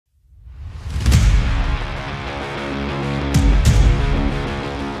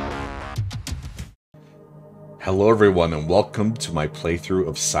Hello everyone and welcome to my playthrough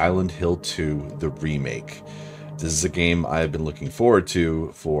of Silent Hill 2, the remake. This is a game I've been looking forward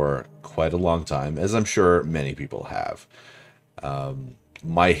to for quite a long time, as I'm sure many people have.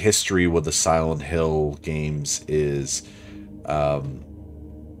 My history with the Silent Hill games is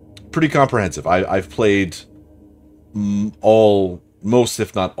pretty comprehensive. I've played most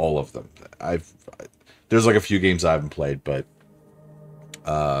if not all of them. There's like a few games I haven't played, but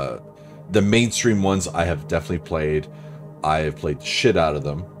the mainstream ones I have definitely played. I have played the shit out of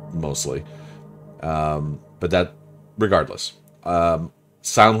them, mostly. But that, regardless.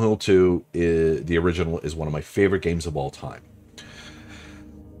 Silent Hill 2, the original, is one of my favorite games of all time.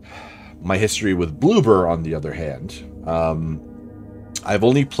 My history with Bloober, on the other hand, I've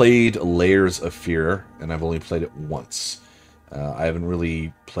only played Layers of Fear, and I've only played it once. I haven't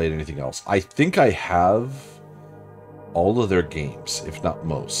really played anything else. I think I have all of their games, if not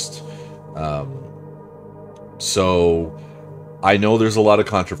most. So I know there's a lot of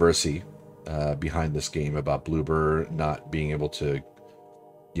controversy behind this game about Bloober not being able to,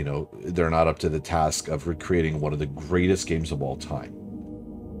 they're not up to the task of recreating one of the greatest games of all time.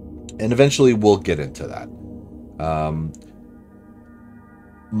 And eventually we'll get into that.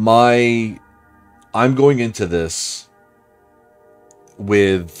 I'm going into this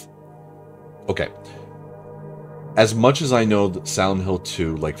with, okay, as much as I know Silent Hill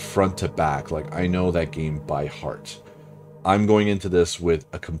 2, like front to back, like I know that game by heart, I'm going into this with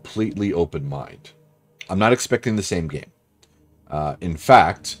a completely open mind. I'm not expecting the same game. In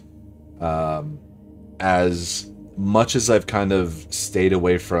fact, as much as I've kind of stayed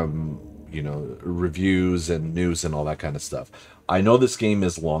away from, reviews and news and all that kind of stuff, I know this game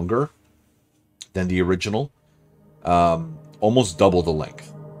is longer than the original, almost double the length.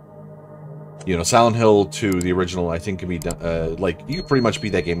 Silent Hill 2, the original, I think can be done, you could pretty much beat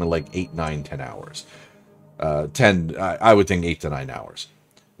that game in like 8, 9, 10 hours. 10, I would think 8 to 9 hours.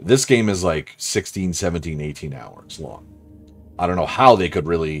 This game is like 16, 17, 18 hours long. I don't know how they could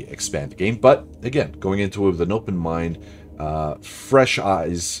really expand the game, but again, going into it with an open mind, fresh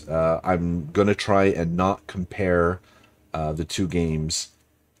eyes, I'm going to try and not compare the two games,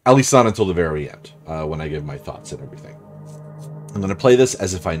 at least not until the very end, when I give my thoughts and everything. I'm going to play this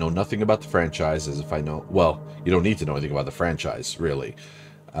as if I know nothing about the franchise, as if I know, well, you don't need to know anything about the franchise, really.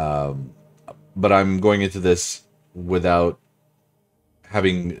 But I'm going into this without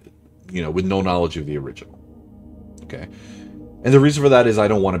having, with no knowledge of the original. Okay? And the reason for that is I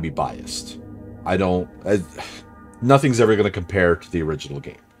don't want to be biased. Nothing's ever going to compare to the original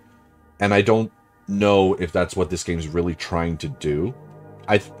game. And I don't know if that's what this game's really trying to do.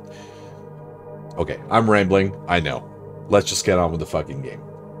 Okay, I'm rambling, I know. Let's just get on with the fucking game.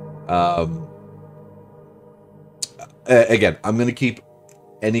 Again, I'm going to keep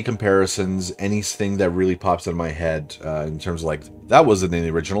any anything that really pops in my head in terms of like, that wasn't in the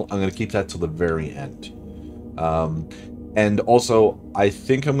original, I'm going to keep that till the very end. And also, I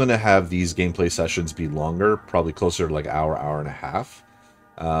think I'm going to have these gameplay sessions be longer, probably closer to like hour and a half.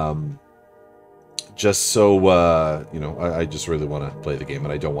 Just so, I just really want to play the game,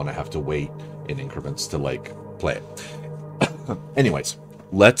 and I don't want to have to wait in increments to, like, play it. Anyways,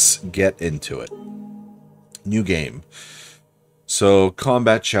 let's get into it. New game. So,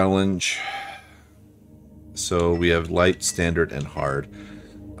 combat challenge. So, we have light, standard, and hard.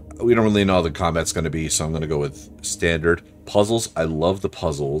 We don't really know how the combat's going to be, so I'm going to go with standard. Puzzles, I love the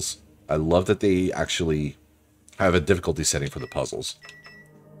puzzles. I love that they actually have a difficulty setting for the puzzles.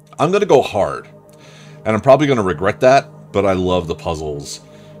 I'm going to go hard. And I'm probably going to regret that, but I love the puzzles.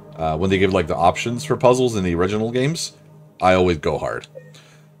 When they give, like, the options for puzzles in the original games, I always go hard.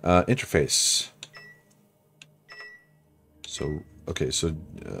 Interface. So, okay, so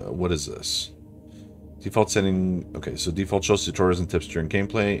what is this? Default setting, okay, so default shows tutorials and tips during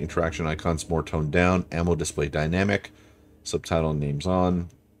gameplay. Interaction icons more toned down. Ammo display dynamic. Subtitle names on.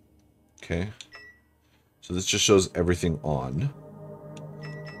 Okay. So this just shows everything on.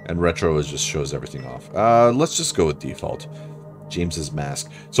 And retro just shows everything off. Let's just go with default. James's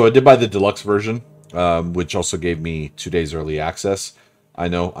mask. So I did buy the deluxe version, which also gave me 2 days early access. I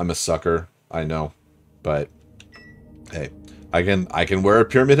know, I'm a sucker. I know. But, hey, I can wear a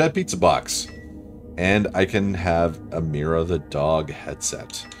Pyramid Head pizza box. And I can have a Mira the dog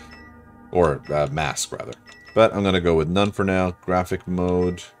headset. Or mask, rather. But I'm going to go with none for now. Graphic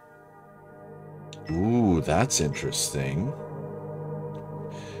mode. Ooh, that's interesting.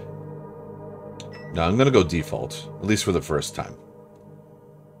 No, I'm going to go default. At least for the first time.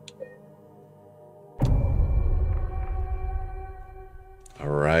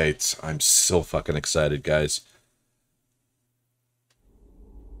 Alright. I'm so fucking excited, guys.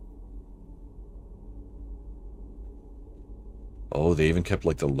 Oh, they even kept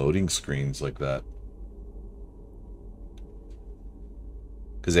like the loading screens like that.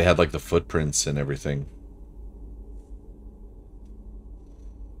 Because they had like the footprints and everything.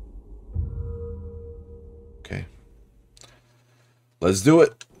 Okay. Let's do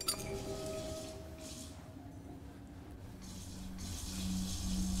it.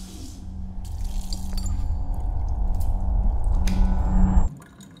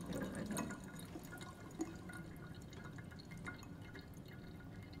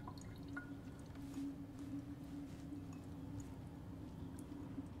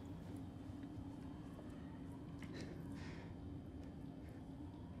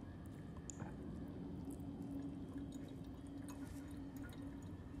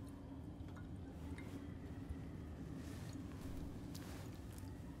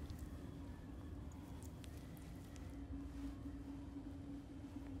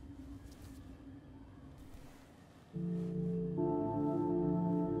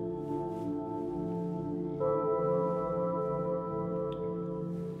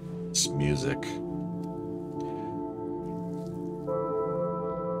 This music.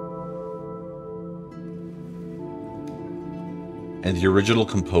 And the original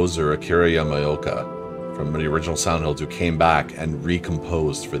composer, Akira Yamaoka, from the original Silent Hill 2, came back and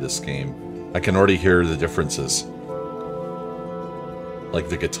recomposed for this game. I can already hear the differences. Like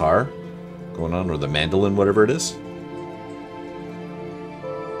the guitar going on, or the mandolin, whatever it is.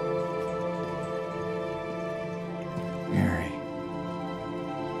 Mary.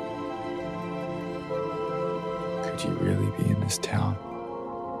 Could you really be in this town?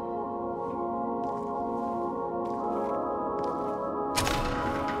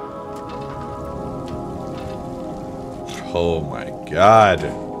 Oh my god.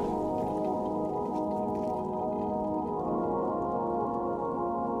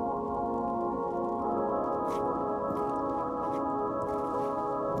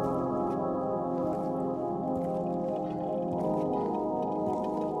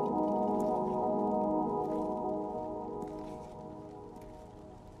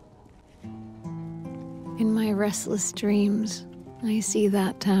 In my restless dreams, I see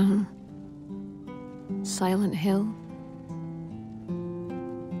that town. Silent Hill.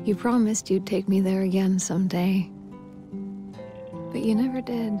 You promised you'd take me there again someday. But you never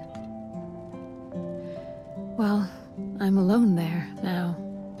did. Well, I'm alone there now.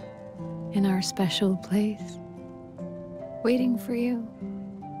 In our special place. Waiting for you.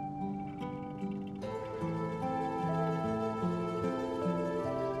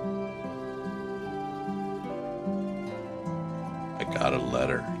 I got a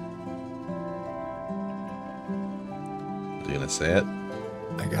letter. Are you gonna say it?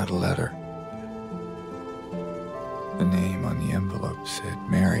 I got a letter. The name on the envelope said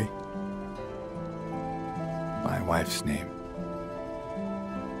Mary. My wife's name.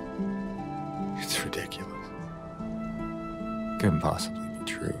 It's ridiculous. Couldn't possibly be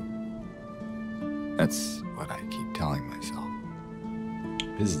true. That's what I keep telling myself.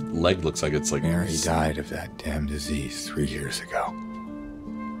 His leg looks like it's like... Mary died of that damn disease 3 years ago.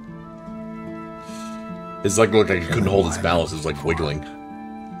 His leg looked like he couldn't hold his balance. It was like wiggling.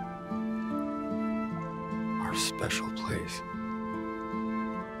 Our special place.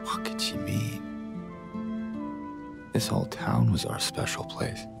 What could she mean? This whole town was our special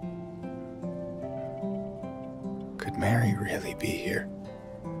place. Could Mary really be here?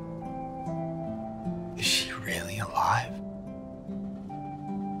 Is she really alive?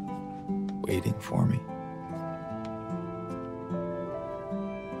 Waiting for me?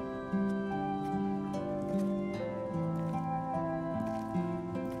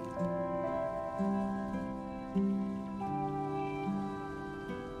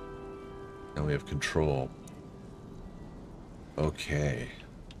 Now we have control. Okay.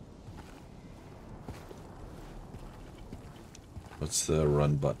 What's the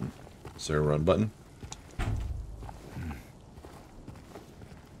run button? Is there a run button?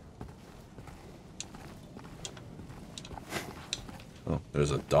 Oh,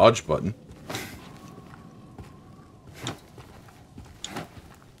 there's a dodge button.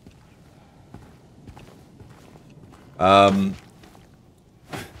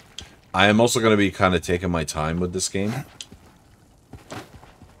 I am also going to be kind of taking my time with this game. Can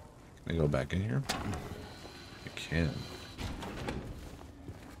I go back in here? I can.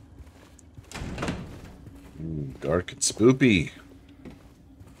 Ooh, dark and spoopy. Yeah,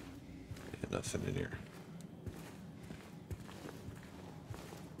 nothing in here.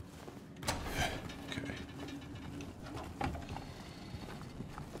 Okay.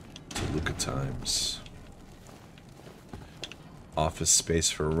 Toluca Times. Office space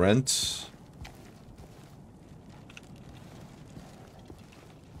for rent.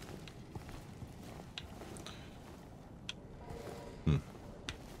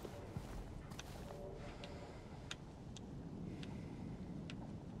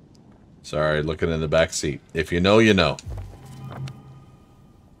 Sorry, looking in the back seat. If you know, you know.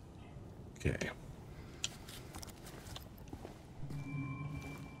 Okay.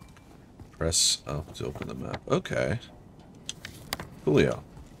 Press up to open the map. Okay. Coolio.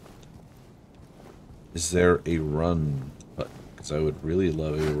 Is there a run button? Because I would really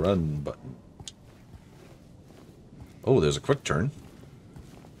love a run button. Oh, there's a quick turn.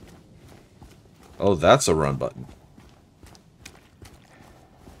 Oh, that's a run button.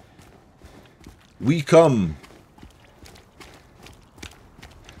 We come.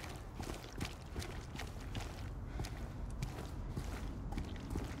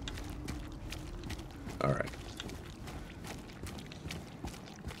 All right.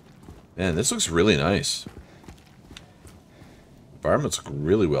 Man, this looks really nice. Environments look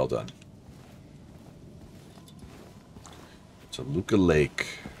really well done. Toluca Lake.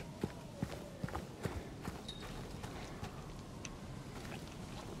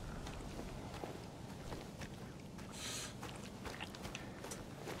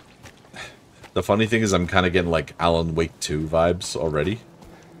 The funny thing is I'm kind of getting like Alan Wake 2 vibes already.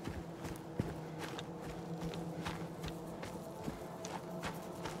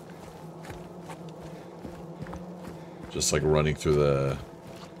 Just like running through the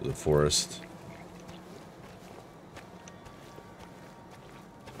forest.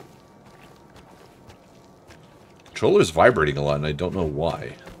 Controller's vibrating a lot and I don't know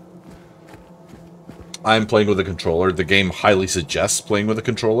why. I'm playing with a controller. The game highly suggests playing with a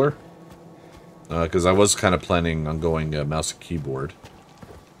controller. Because I was kind of planning on going mouse and keyboard.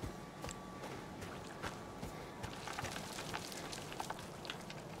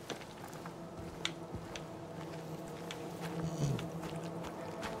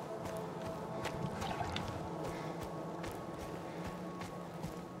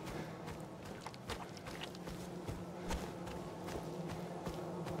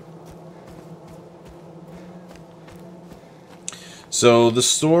 So the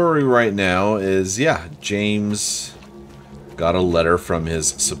story right now is, yeah, James got a letter from his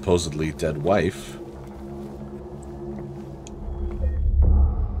supposedly dead wife.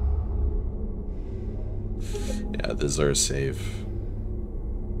 Yeah, this is our save.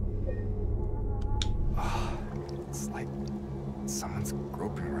 Oh, it's like someone's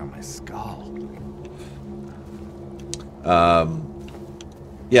groping around my skull.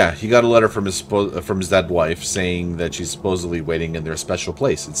 Yeah, he got a letter from his dead wife saying that she's supposedly waiting in their special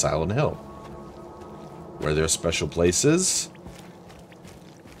place in Silent Hill. Where their special place is,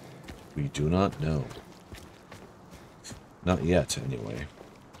 we do not know. Not yet, anyway.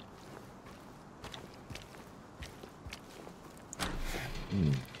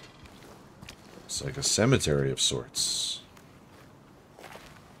 It's like a cemetery of sorts.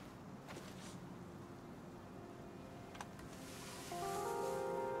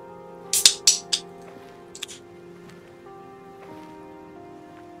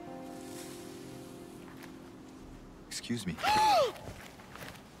 Excuse me.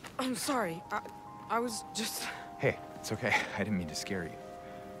 I'm sorry. I was just... Hey, it's okay. I didn't mean to scare you.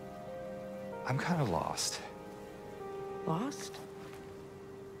 I'm kind of lost. Lost?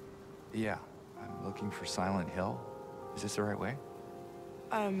 Yeah, I'm looking for Silent Hill. Is this the right way?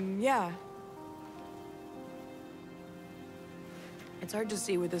 Yeah. It's hard to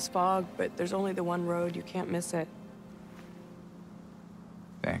see with this fog, but there's only the one road. You can't miss it.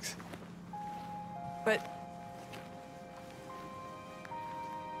 Thanks. But...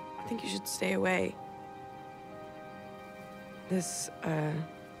 I think you should stay away. This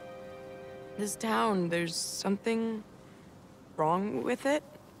town, there's something wrong with it.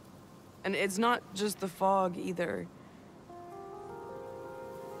 And it's not just the fog, either.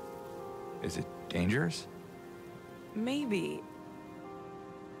 Is it dangerous? Maybe.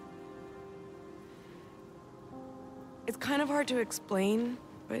 It's kind of hard to explain,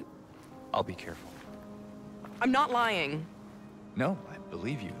 but... I'll be careful. I'm not lying. No, I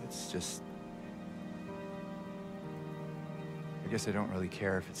believe you. It's just... I guess I don't really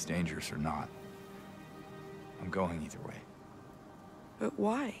care if it's dangerous or not. I'm going either way. But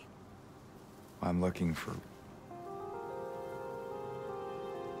why? I'm looking for...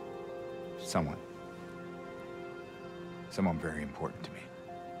 someone. Someone very important to me.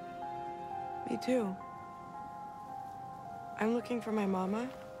 Me too. I'm looking for my mama.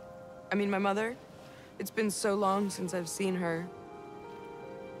 I mean, my mother. It's been so long since I've seen her.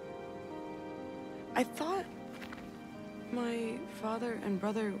 I thought my father and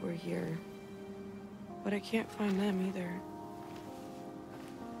brother were here, but I can't find them either.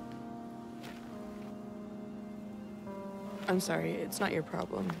 I'm sorry, it's not your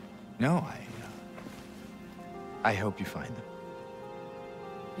problem. No, I hope you find them.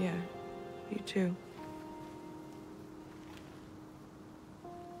 Yeah. You too.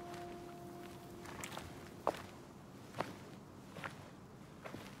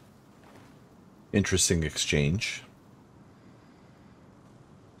 Interesting exchange.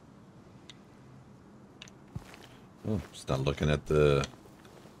 Oh, it's not looking at the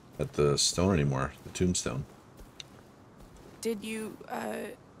stone anymore, the tombstone. Did you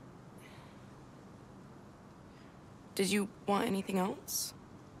want anything else?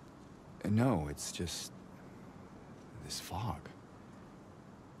 No, it's just this fog.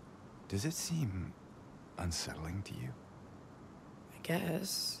 Does it seem unsettling to you? I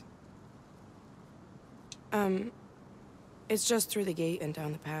guess. It's just through the gate and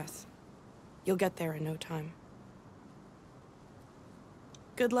down the path. You'll get there in no time.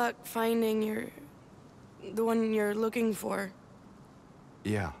 Good luck finding the one you're looking for.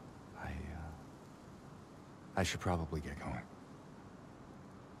 Yeah, I should probably get going.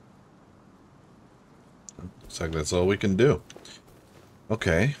 Looks like that's all we can do.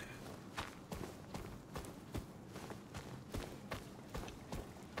 Okay.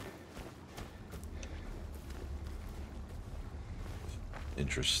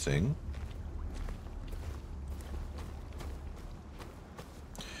 Interesting.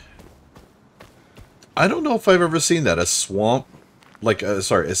 I don't know if I've ever seen that. A swamp, like,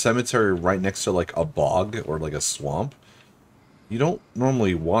 sorry, a cemetery right next to, like, a bog or, like, a swamp. You don't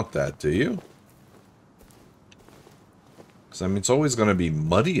normally want that, do you? Because, I mean, it's always going to be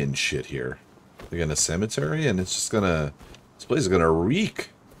muddy and shit here. Like, in a cemetery, and it's just going to... This place is going to reek.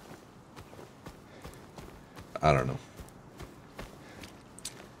 I don't know.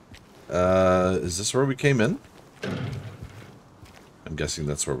 Is this where we came in? I'm guessing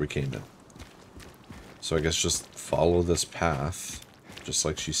that's where we came in. So I guess just follow this path, just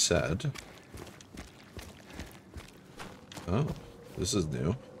like she said. Oh, this is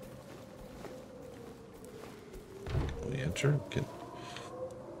new. Can we enter?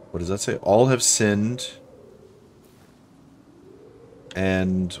 What does that say? All have sinned.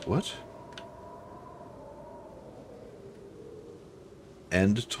 And what?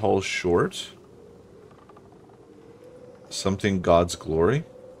 End tall short. Something God's glory.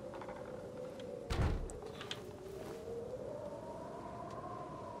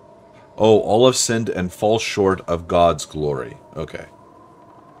 Oh, all have sinned and fall short of God's glory. Okay.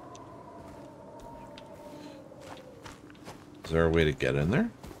 Is there a way to get in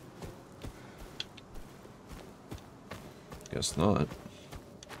there? Guess not.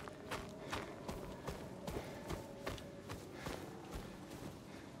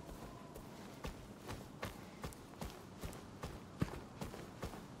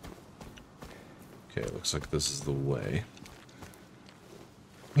 Okay, looks like this is the way.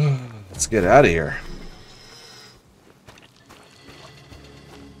 Let's get out of here.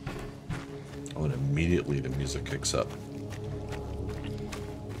 Oh, and immediately the music kicks up.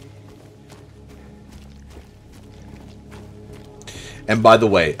 And by the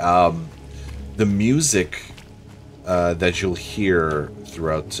way, the music that you'll hear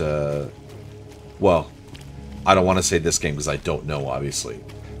throughout... well, I don't want to say this game because I don't know, obviously.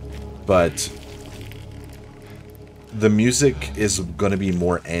 But... the music is going to be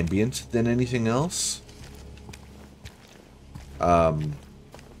more ambient than anything else.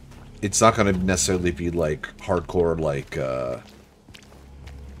 It's not going to necessarily be like hardcore, like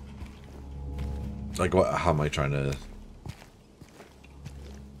what? How am I trying to?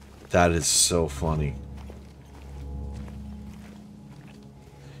 That is so funny.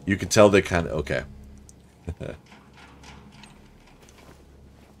 You can tell they kind of okay.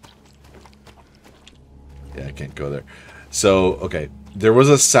 Yeah, I can't go there. So, okay. There was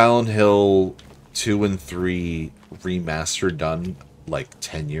a Silent Hill 2 and 3 remaster done, like,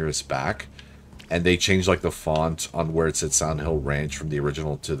 10 years back. And they changed, like, the font on where it said Silent Hill Ranch from the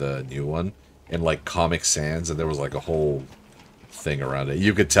original to the new one. In, like, Comic Sans, and there was, like, a whole thing around it.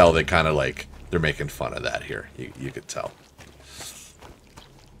 You could tell they kind of, like, they're making fun of that here. You could tell.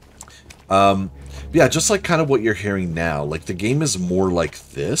 Yeah, just like kind of what you're hearing now. Like, the game is more like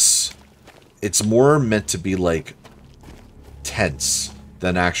this. It's more meant to be, like, tense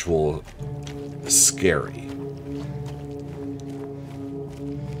than actual scary.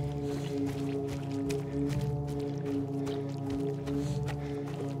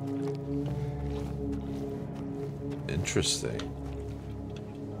 Interesting.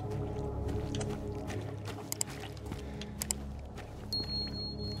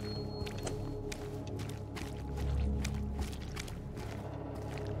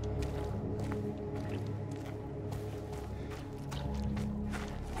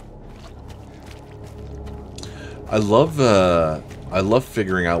 I love I love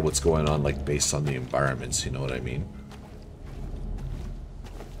figuring out what's going on, like, based on the environments, you know what I mean?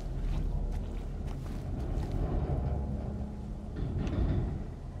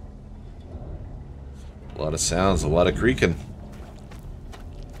 A lot of sounds, a lot of creaking.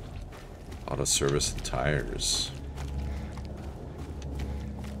 Auto service and tires.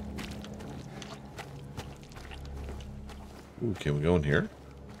 Ooh, can we go in here?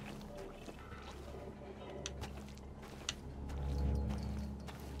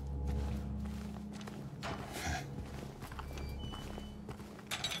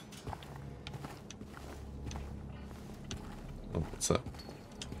 Oh, what's that?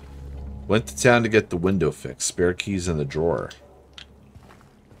 Went to town to get the window fixed. Spare keys in the drawer.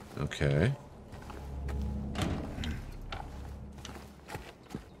 Okay.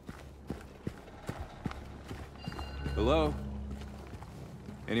 Hello?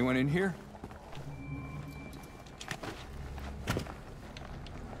 Anyone in here?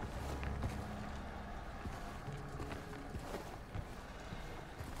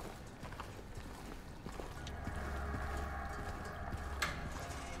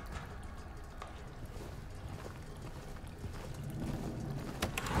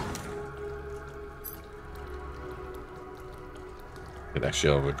 Could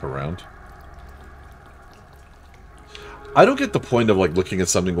actually have a look around. I don't get the point of like looking at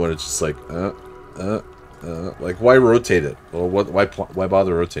something when it's just like, like why rotate it? Or why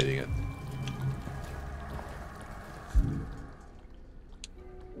bother rotating it?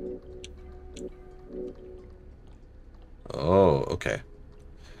 Oh, okay.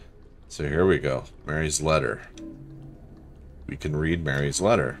 So here we go. Mary's letter. We can read Mary's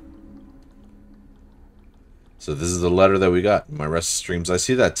letter. So this is the letter that we got. In my restless dreams, I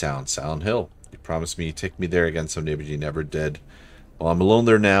see that town, Silent Hill. You promised me you'd take me there again someday, but you never did. Well, I'm alone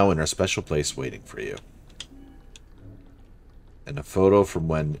there now in our special place waiting for you. And a photo from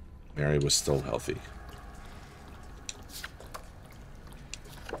when Mary was still healthy.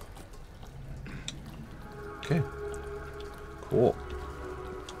 Okay. Cool.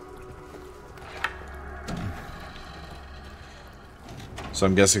 So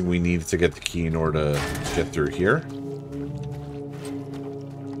I'm guessing we need to get the key in order to get through here.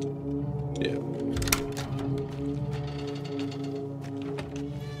 Yeah.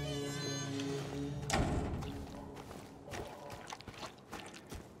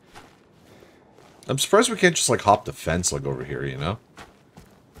 I'm surprised we can't just like hop the fence like over here, you know?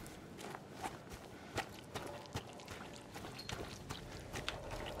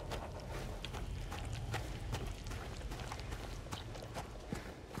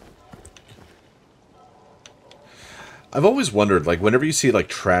 I've always wondered, like, whenever you see, like,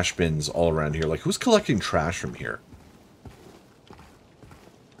 trash bins all around here, like, who's collecting trash from here?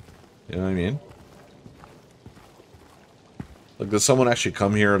 You know what I mean? Like, does someone actually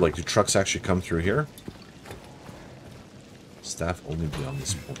come here? Like, do trucks actually come through here? Staff only beyond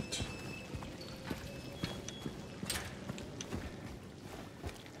this point.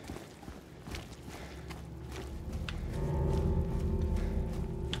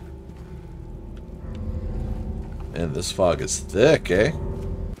 Man, this fog is thick, eh?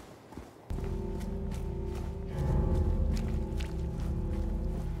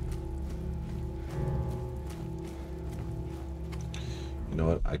 You know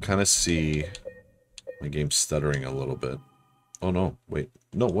what? I kind of see my game stuttering a little bit. Oh no, wait.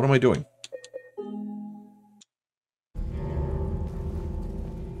 No, what am I doing?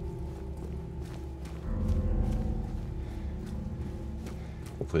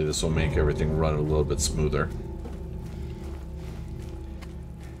 Hopefully this will make everything run a little bit smoother.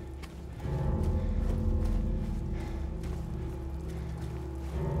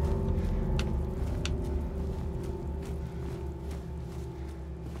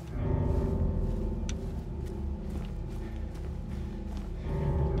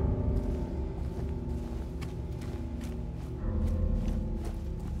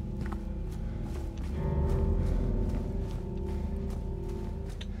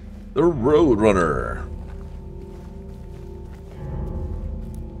 The Roadrunner.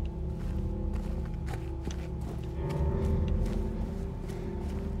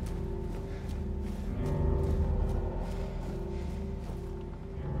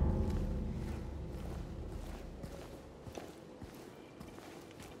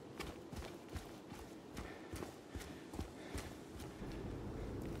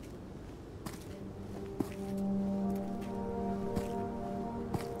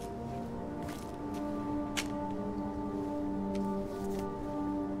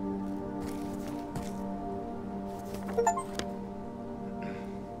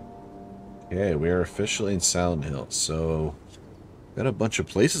 Okay, we are officially in Silent Hill, so Got a bunch of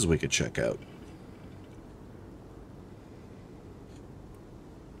places we could check out.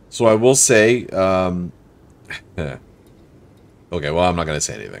 So I will say, okay, well, I'm not going to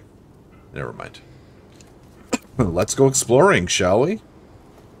say anything. Never mind. Let's go exploring, shall we?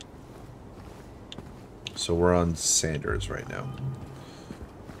 So we're on Sanders right now.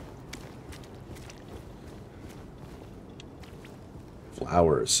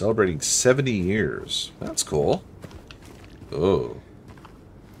 Flowers, celebrating 70 years. That's cool. Oh.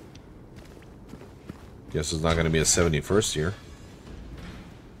 Guess it's not going to be a 71st year.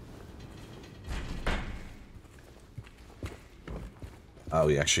 Oh,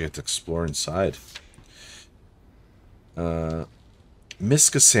 we actually have to explore inside.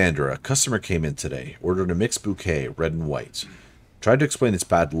 Miss Cassandra, a customer came in today. Ordered a mixed bouquet, red and white. Tried to explain it's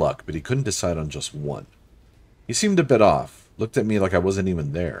bad luck, but he couldn't decide on just one. He seemed a bit off. Looked at me like I wasn't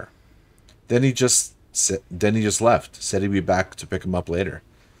even there. Then he just left. Said he'd be back to pick him up later.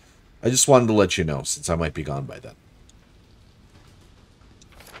 I just wanted to let you know, since I might be gone by then.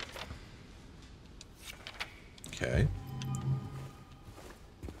 Okay.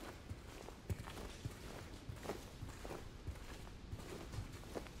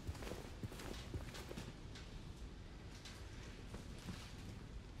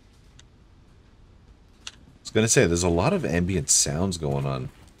 I was gonna say, there's a lot of ambient sounds going on.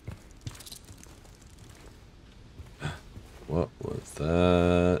 What was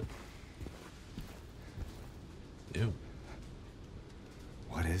that? Ew.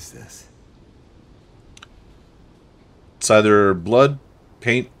 What is this? It's either blood,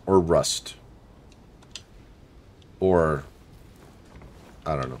 paint, or rust. Or,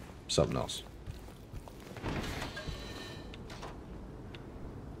 I don't know, something else.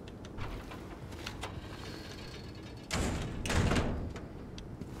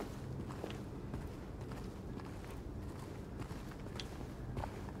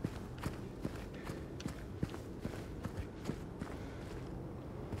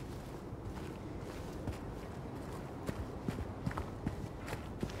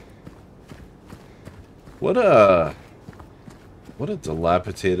 What a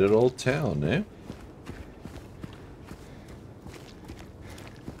dilapidated old town, eh?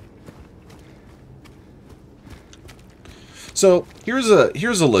 So, here's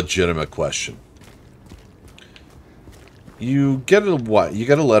a legitimate question. You get a what? You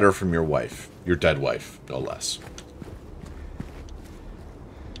get a letter from your wife, your dead wife, no less.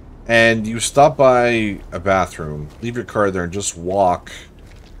 And you stop by a bathroom, leave your car there, and just walk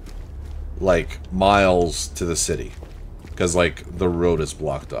like miles to the city because like the road is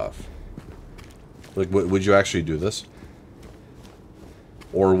blocked off. Like, would you actually do this,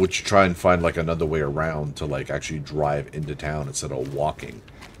 or would you try and find like another way around to like actually drive into town instead of walking?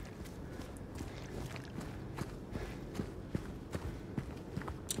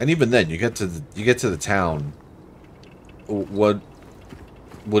 And even then, you get to the town. What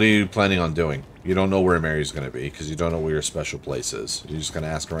are you planning on doing? You don't know where Mary's going to be because you don't know where your special place is. You're just going to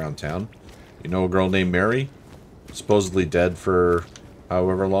ask around town. You know a girl named Mary? Supposedly dead for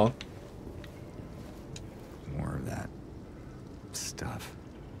however long? More of that stuff.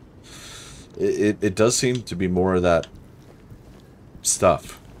 It does seem to be more of that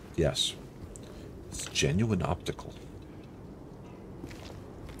stuff. Yes. It's genuine optical.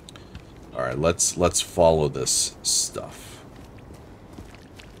 Alright, let's follow this stuff.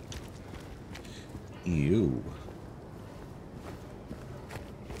 Ew.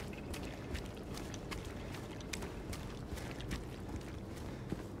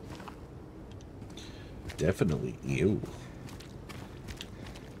 Definitely ew.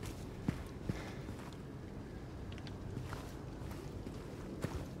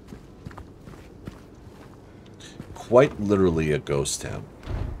 Quite literally a ghost town.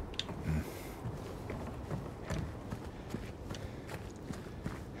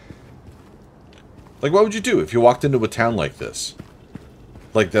 Like, what would you do if you walked into a town like this?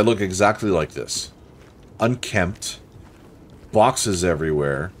 Like, they look exactly like this. Unkempt. Boxes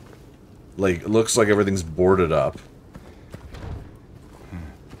everywhere. Like, it looks like everything's boarded up.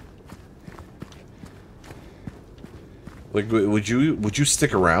 Like, would you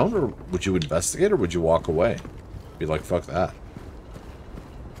stick around, or would you investigate, or would you walk away? Be like, fuck that.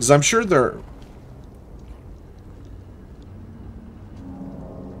 Because I'm sure there...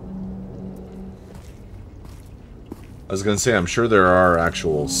 I was going to say, I'm sure there are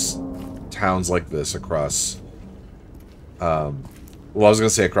actual towns like this across... well, I was going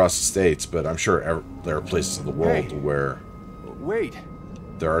to say across the states, but I'm sure there are places in the world where... Wait!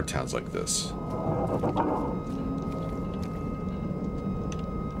 There are towns like this.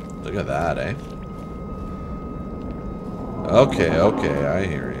 Look at that, eh? Okay, okay, I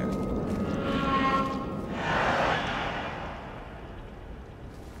hear you.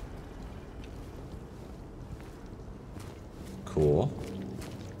 Cool.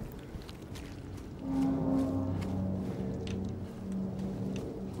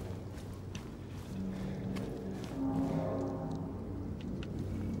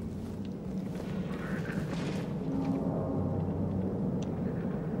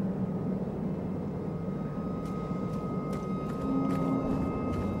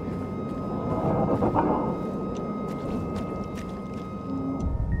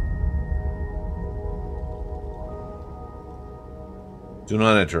 Do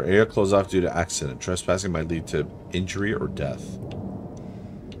not enter. Area closed off due to accident. Trespassing might lead to injury or death.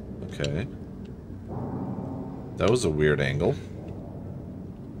 Okay. That was a weird angle.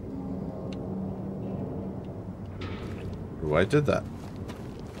 Why did that?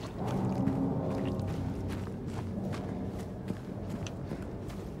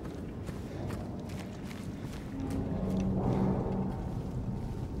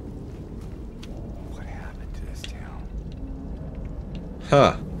 What happened to this town?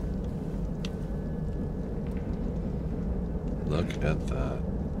 Huh. Look at that.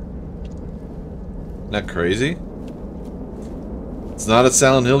 Isn't that crazy? It's not a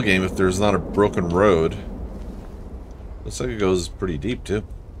Silent Hill game if there's not a broken road. Looks like it goes pretty deep, too.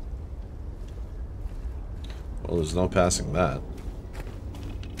 Well, there's no passing that.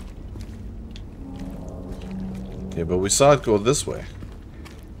 Okay, but we saw it go this way.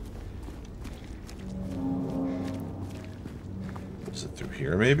 Is it through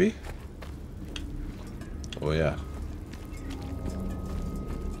here, maybe? Oh, yeah.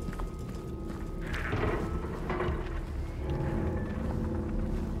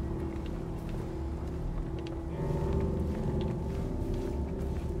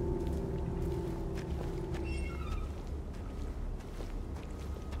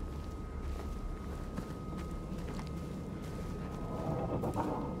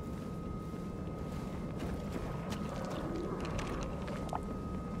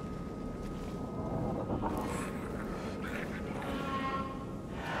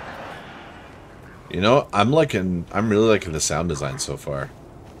 You know, I'm really liking the sound design so far.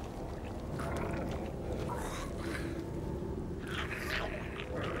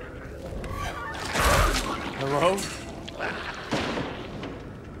 Hello?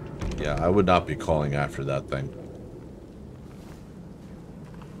 Yeah, I would not be calling after that thing.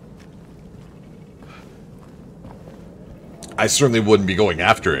 I certainly wouldn't be going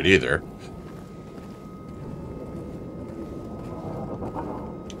after it either.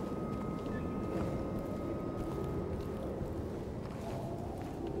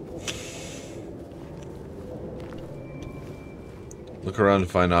 Look around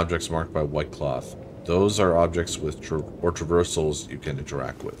and find objects marked by white cloth. Those are objects with traversals you can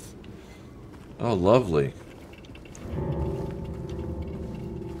interact with. Oh, lovely.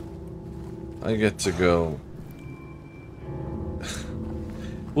 I get to go...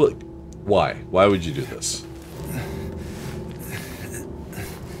 Well, why? Why would you do this?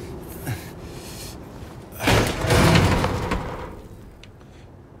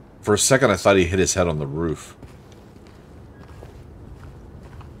 For a second, I thought he hit his head on the roof.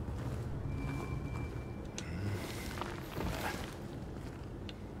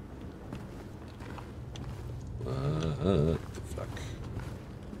 What the fuck?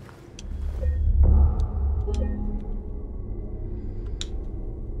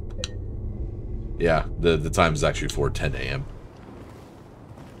 Yeah, the time is actually 4:10 a.m.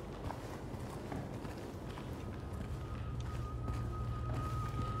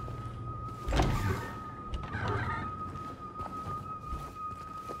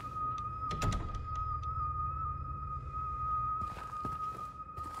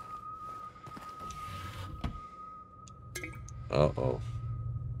 Uh-oh.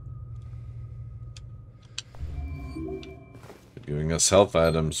 They're giving us health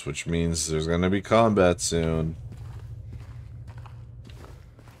items, which means there's gonna be combat soon.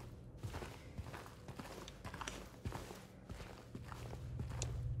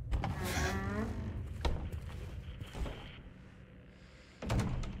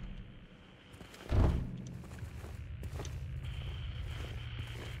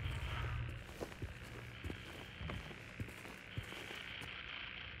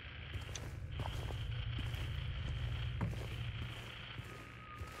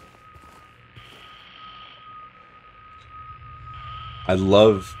 I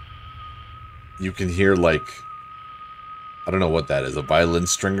love... You can hear, like... I don't know what that is. A violin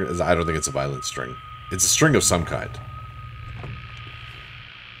string? I don't think it's a violin string. It's a string of some kind.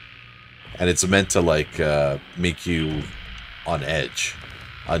 And it's meant to, like, make you on edge,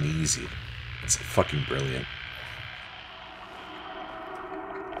 uneasy. It's fucking brilliant.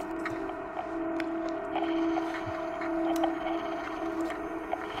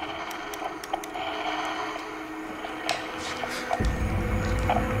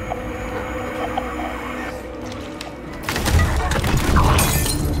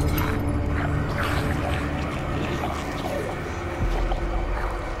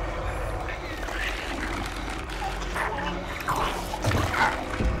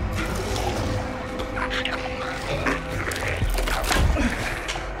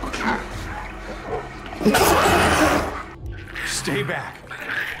 Stay back.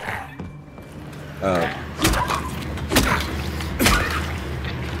 Oh,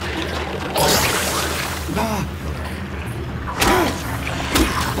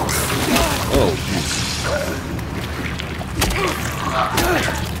 jeez.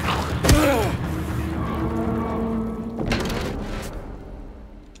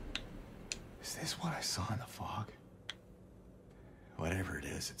 Is this what I saw in the fog? Whatever it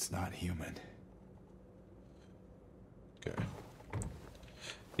is, it's not human. Okay.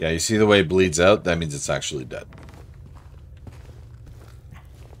 Yeah, you see the way it bleeds out? That means it's actually dead.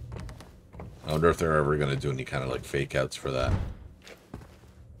 I wonder if they're ever going to do any kind of like fake outs for that.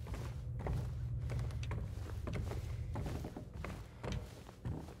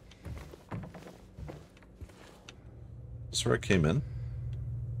 Is this where it came in?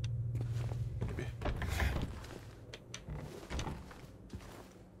 Maybe.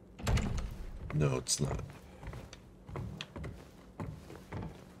 No, it's not.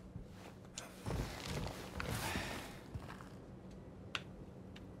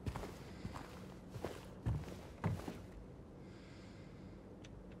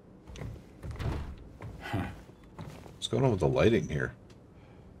 What's going on with the lighting here?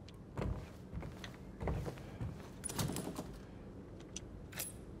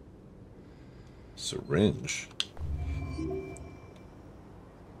 Syringe.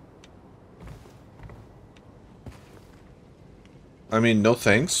 I mean, no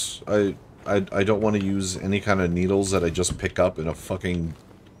thanks. I don't want to use any kind of needles that I just pick up in a fucking,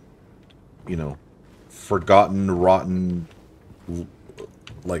 you know, forgotten, rotten,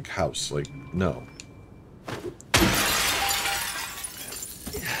 like, house. Like, no.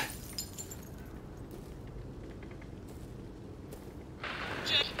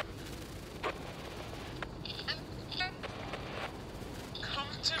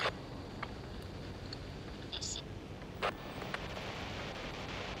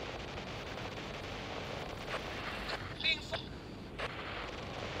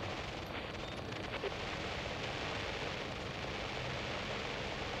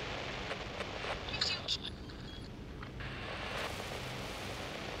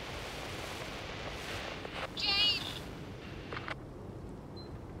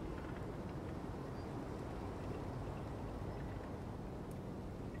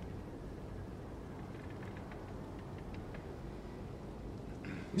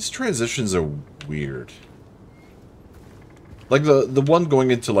 These transitions are weird. Like the one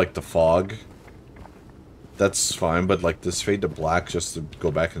going into like the fog, that's fine, but like this fade to black just to go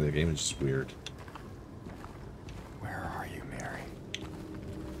back into the game is just weird. Where are you, Mary?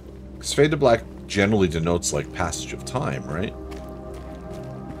 Because fade to black generally denotes like passage of time, right?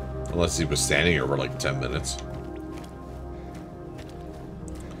 Unless he was standing here for like 10 minutes.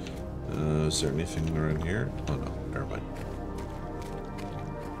 Is there anything around here? Oh no, never mind.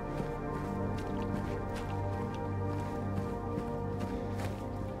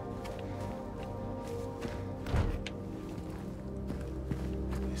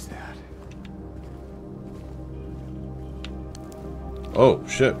 Oh,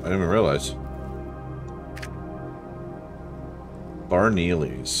 shit. I didn't even realize.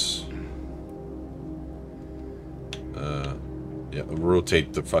 Barneely's. Yeah,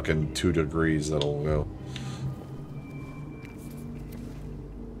 rotate the fucking 2 degrees, that'll go.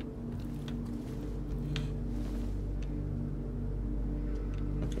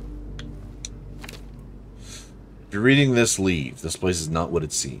 Okay. If you're reading this, leave. This place is not what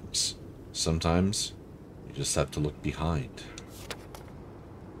it seems. Sometimes, you just have to look behind.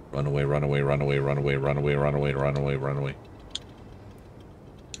 Run away, run away, run away, run away, run away, run away, run away, run away.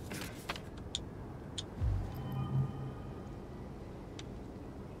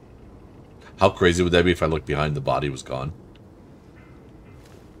 How crazy would that be if I looked behind, the body was gone?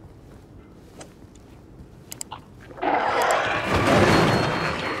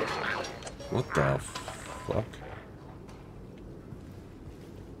 What the fuck?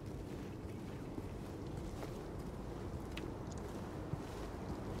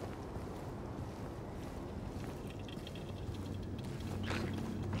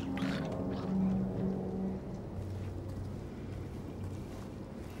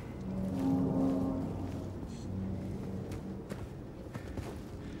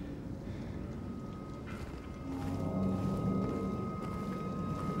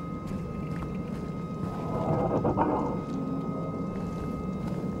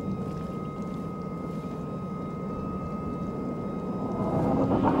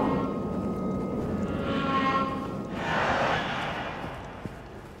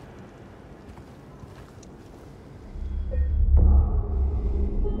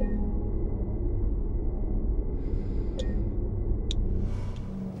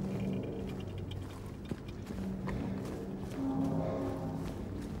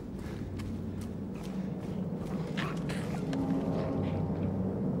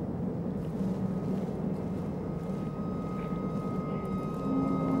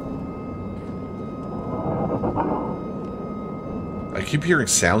 I keep hearing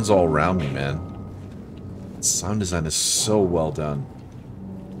sounds all around me, man. Sound design is so well done.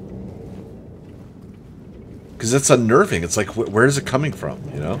 Because it's unnerving. It's like, where is it coming from,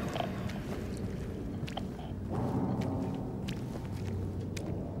 you know?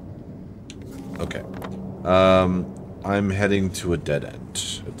 Okay. I'm heading to a dead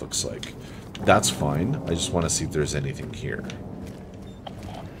end, it looks like. That's fine. I just want to see if there's anything here.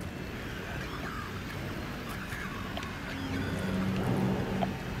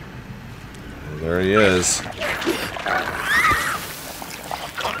 There he is.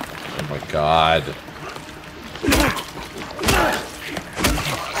 Oh my god.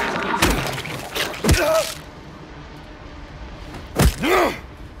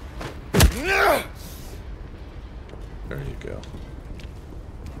 There you go.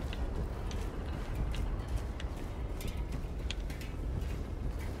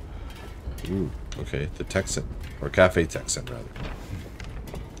 Ooh, okay, the Texan. Or Cafe Texan, rather.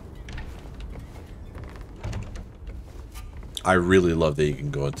 I really love that you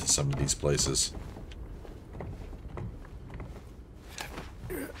can go into some of these places.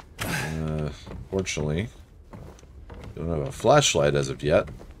 Fortunately, don't have a flashlight as of yet.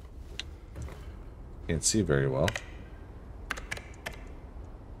 Can't see very well.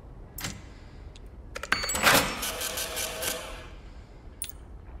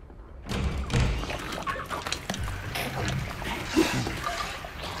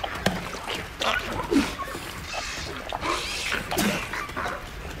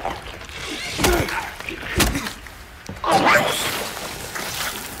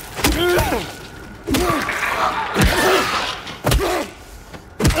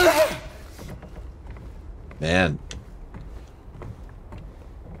 Man.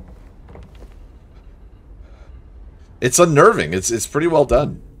 It's unnerving. It's pretty well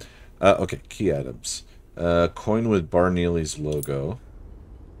done. Okay, key items. Coin with Bar Neely's logo.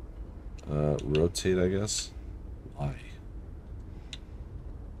 Rotate, I guess. Why?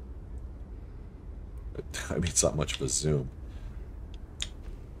 I mean, it's not much of a zoom.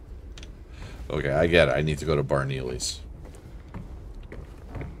 Okay, I get it. I need to go to Bar Neely's.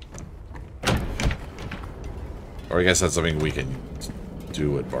 Or I guess that's something we can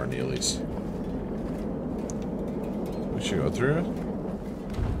do at Bar Neely's. We should go through it?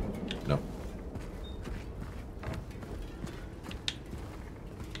 No.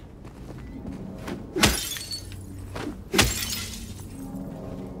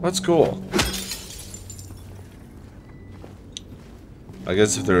 That's cool. I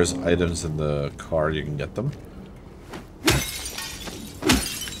guess if there's items in the car, you can get them.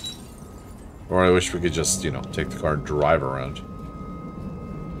 Or I wish we could just, you know, take the car and drive around.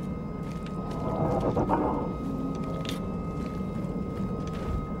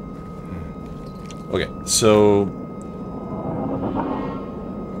 Okay, so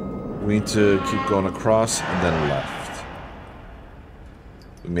we need to keep going across and then left.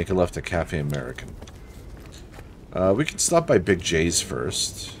 We make a left at Cafe American. We can stop by Big J's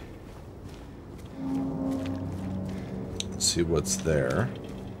first. See what's there.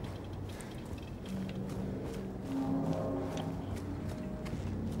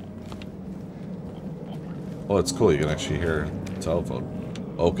 Oh, it's cool. You can actually hear the telephone.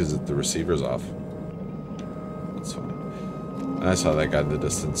 Oh, because the receiver's off. That's fine. I saw that guy in the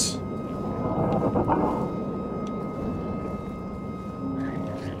distance.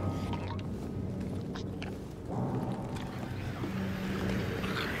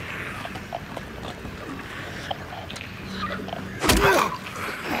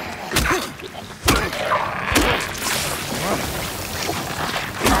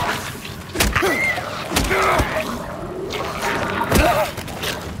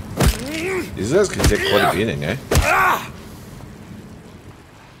 These guys can take quite a beating, eh?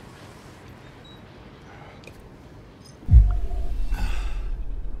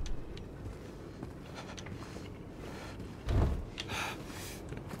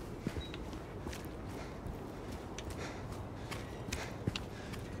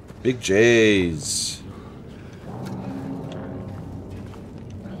 Big J's.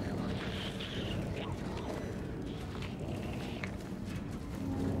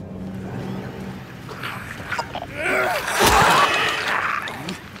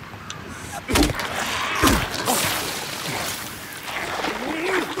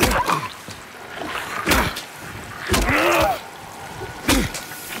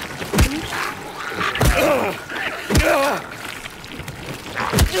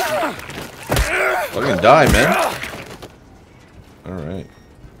 Fucking die, man. Alright.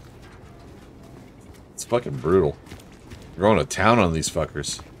 It's fucking brutal. We're going to town on these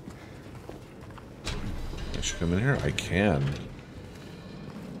fuckers. I should come in here? I can.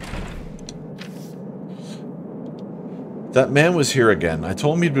 That man was here again. I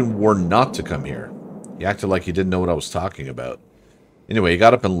told him he'd been warned not to come here. He acted like he didn't know what I was talking about. Anyway, he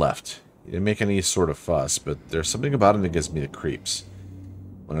got up and left. He didn't make any sort of fuss, but there's something about him that gives me the creeps.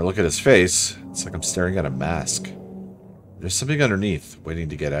 When I look at his face, it's like I'm staring at a mask. There's something underneath, waiting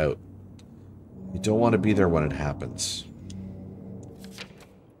to get out. You don't want to be there when it happens.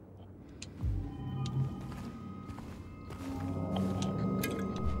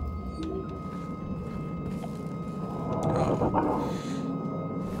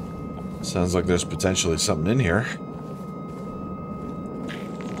 Sounds like there's potentially something in here.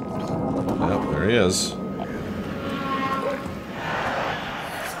 Yep, there he is.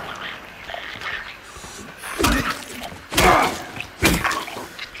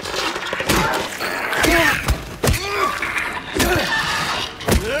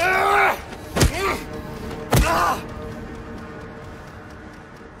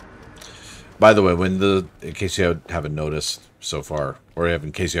 By the way, in case you haven't noticed so far, or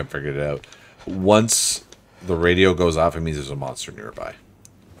in case you haven't figured it out, once the radio goes off, it means there's a monster nearby.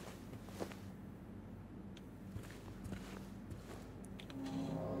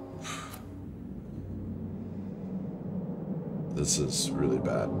 This is really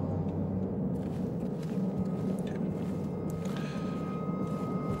bad.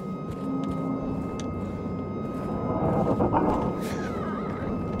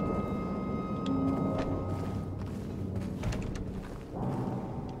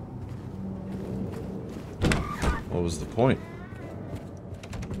 What was the point?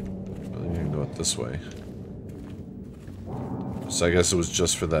 Well, you can go it this way. So I guess it was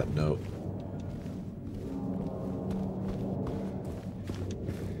just for that note.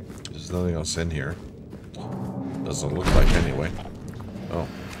 There's nothing else in here. Doesn't look like anyway. Oh,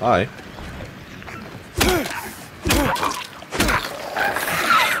 hi.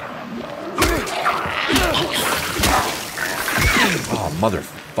 Oh,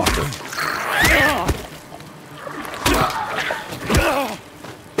 motherfucker.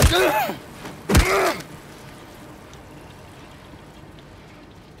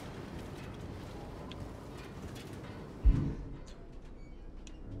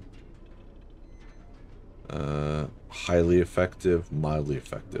 Highly effective, mildly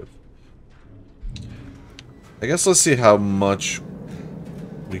effective. I guess let's see how much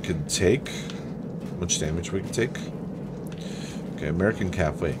we can take. How much damage we can take. Okay, American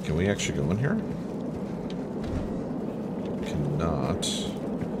Cafe. Can we actually go in here? Cannot.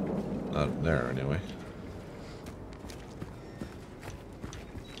 Not there, anyway.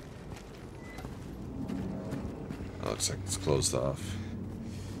 Oh, looks like it's closed off.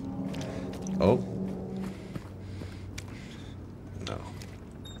 Oh. No.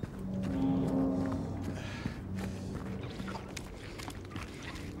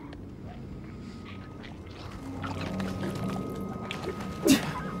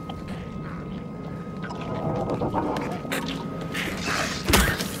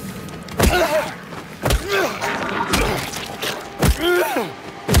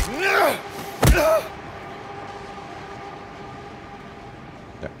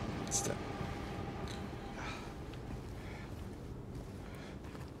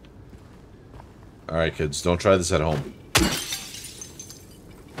 Alright, kids, don't try this at home.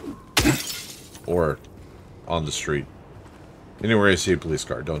 Or on the street. Anywhere you see a police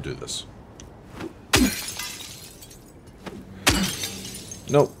car, don't do this.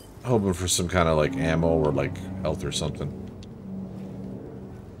 Nope. Hoping for some kind of, like, ammo or, like, health or something.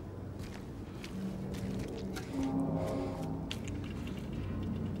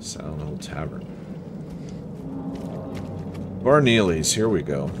 Silent Hill Tavern. Bar Neely's, here we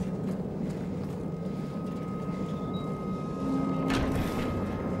go.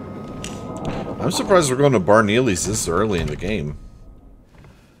 I'm surprised we're going to Bar Neely's this early in the game.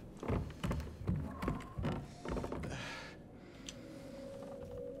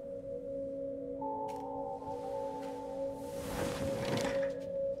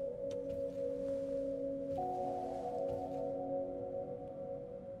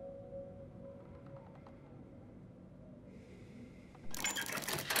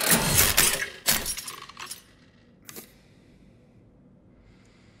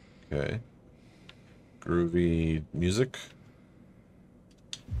 Okay. Groovy music.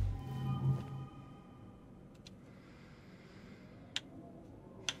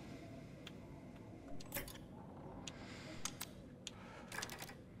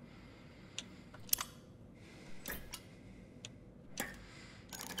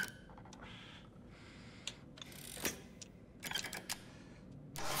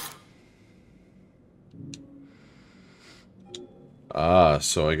 Ah,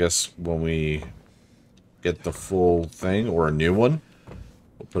 so I guess when we get the full thing, or a new one.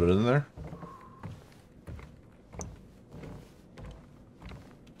 We'll put it in there.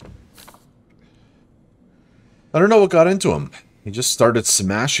 I don't know what got into him. He just started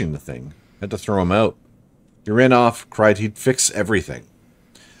smashing the thing. Had to throw him out. He ran off, cried he'd fix everything.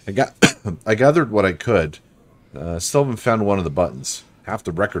 I gathered what I could. Still haven't found one of the buttons. Half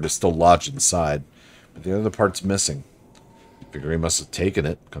the record is still lodged inside, but the other part's missing. Figure he must have taken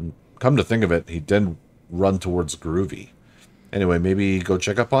it. Come to think of it, he did run towards Groovy. Anyway, maybe go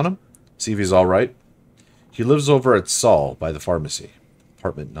check up on him? See if he's alright? He lives over at Saul, by the pharmacy.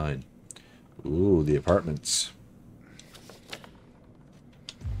 Apartment 9. Ooh, the apartments.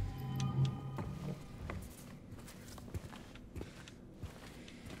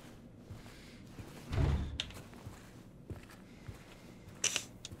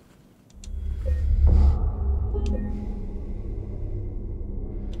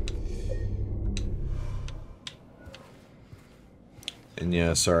 And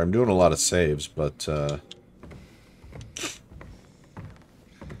yeah, sorry, I'm doing a lot of saves, but there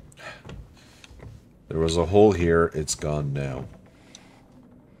was a hole here. It's gone now.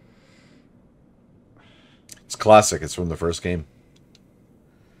 It's classic. It's from the first game.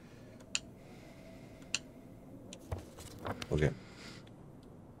 Okay.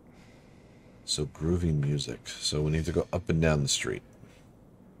 So groovy music. So we need to go up and down the street.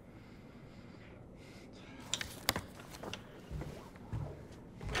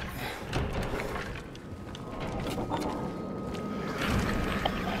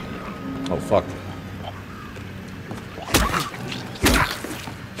 Oh, fuck.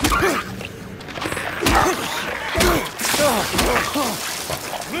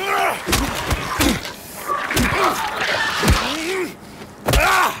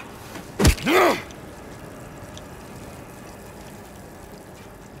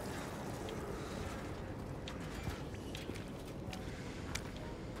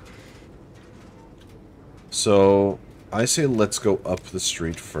 So, I say let's go up the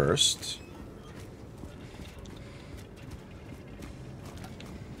street first.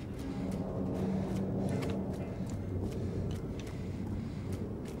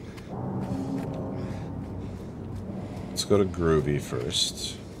 Let's go to Groovy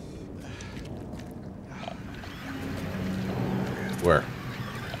first. Where?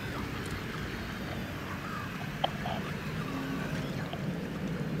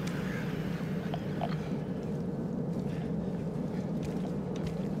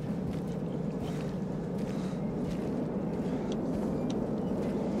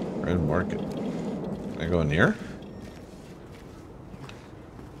 Red Market. Can I go in here?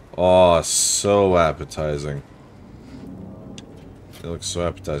 Oh, so appetizing. They look so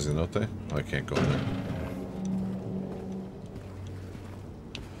appetizing, don't they? Oh, I can't go in there.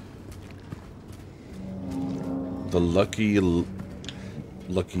 The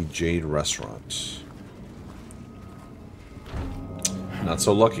Lucky Jade Restaurant. Not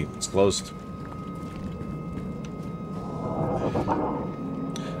so lucky. It's closed.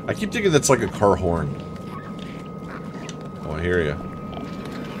 I keep thinking that's like a car horn. Oh, I hear you.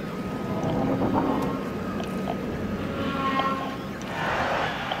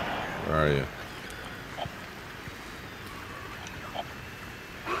 Where are you?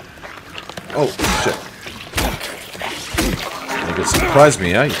 Oh, shit. You could surprise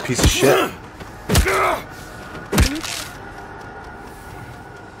me, huh? You piece of shit.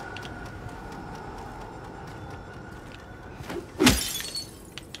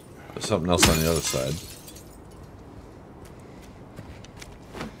 There's something else on the other side.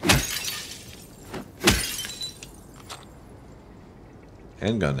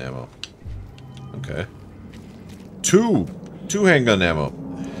 Handgun ammo. Okay. Two handgun ammo.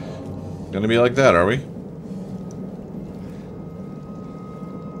 Gonna be like that, are we?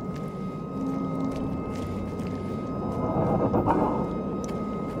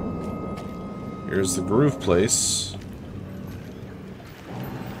 Here's the groove place.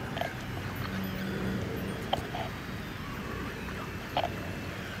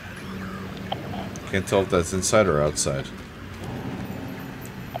 Can't tell if that's inside or outside.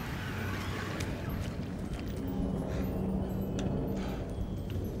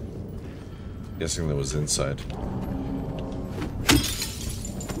 Guessing that was inside.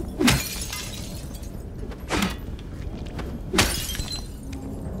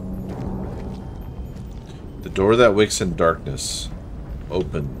 The door that wakes in darkness,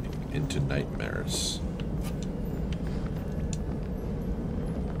 open into nightmares.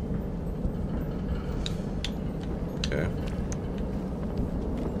 Okay.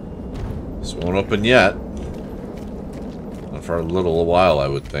 This won't open yet. Not for a little while, I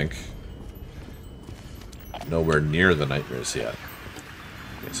would think. nowhere near the nightmares yet.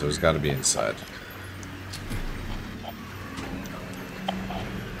 Okay, so he's got to be inside.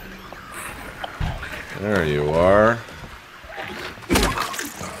 There you are.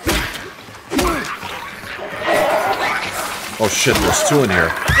 Oh shit, there's two in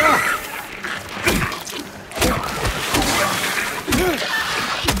here.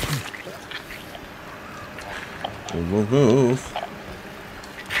 Move, move.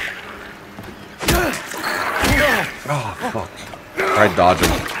 Oh, fuck. Try dodging.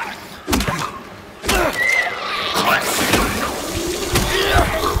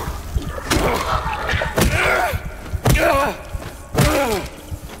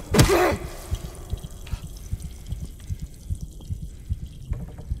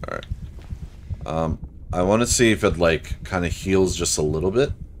 Alright. I want to see if it, like, kind of heals just a little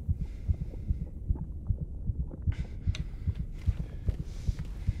bit.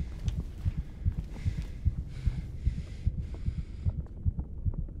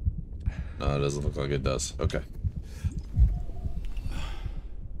 No, it doesn't look like it does. Okay.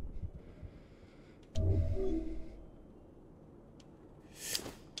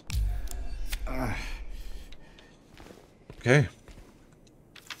 Okay.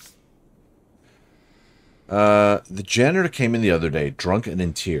 The janitor came in the other day, drunk and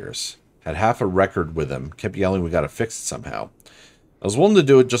in tears. Had half a record with him. Kept yelling we gotta fix it somehow. I was willing to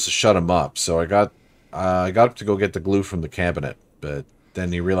do it just to shut him up, so I got up to go get the glue from the cabinet, but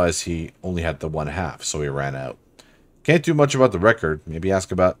then he realized he only had the one half, so he ran out. Can't do much about the record. Maybe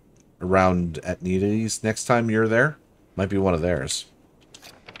ask about around at Needy's next time you're there. Might be one of theirs.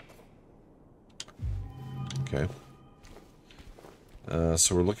 Okay.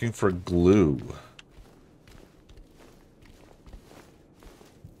 So we're looking for glue.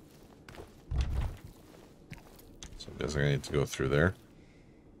 So I guess I need to go through there.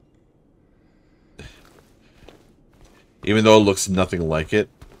 Even though it looks nothing like it,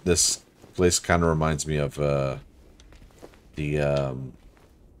 this place kind of reminds me of the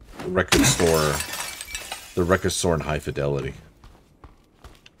record store, in High Fidelity.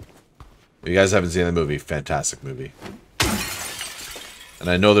 If you guys haven't seen the movie, fantastic movie. And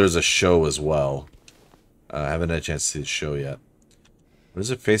I know there's a show as well. I haven't had a chance to see the show yet. What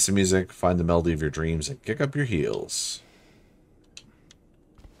is it? Face the music, find the melody of your dreams, and kick up your heels.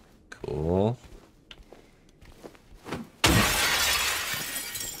 Cool.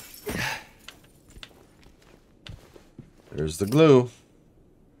 There's the glue.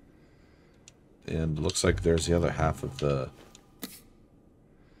 And looks like there's the other half of the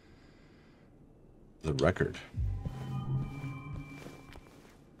record.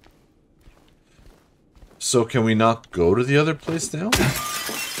 So can we not go to the other place now?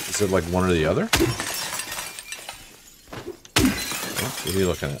 Is it like one or the other? Oh, what are you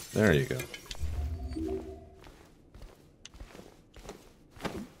looking at? There you go.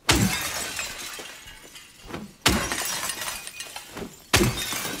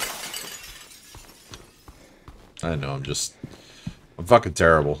 I know, I'm fucking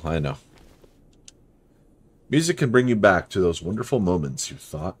terrible, I know. Music can bring you back to those wonderful moments you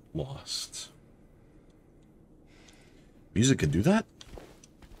thought lost. Music can do that?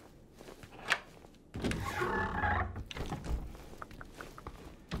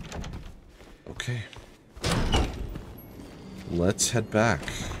 Okay. Let's head back.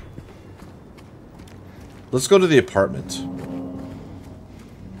 Let's go to the apartment.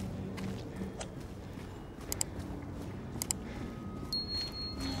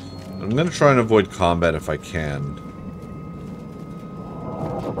 I'm going to try and avoid combat if I can.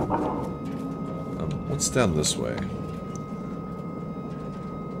 What's down this way?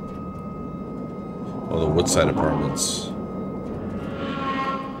 Oh, the Woodside Apartments.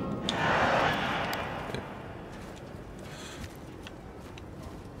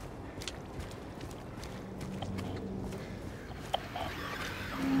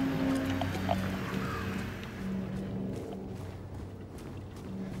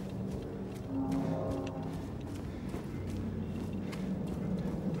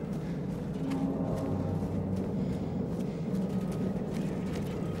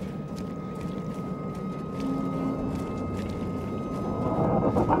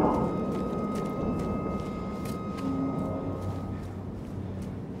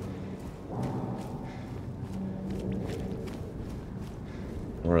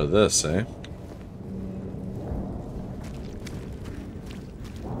 More of this, eh?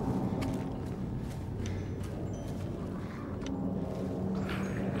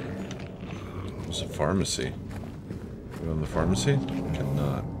 There's a pharmacy. Go in the pharmacy?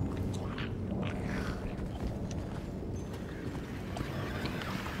 Cannot.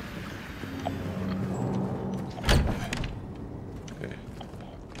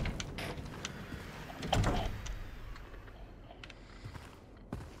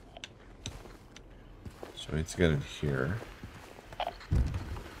 So I need to get in here.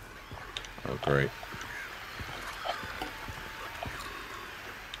 Oh, great.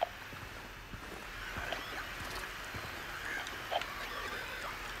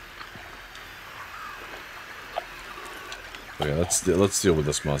 Okay, let's deal with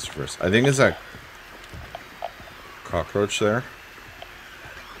this monster first. I think it's that cockroach there,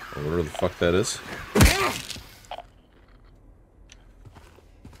 or whatever the fuck that is.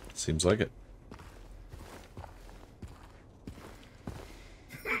 Seems like it.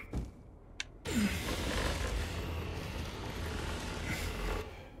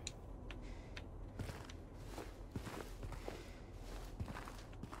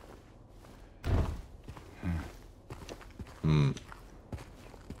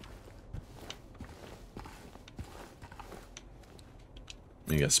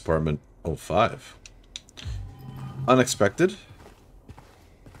 I guess apartment 05. Unexpected.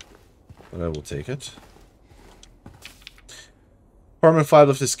 But I will take it. Apartment 5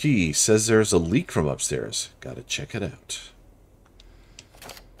 left his key. Says there's a leak from upstairs. Gotta check it out.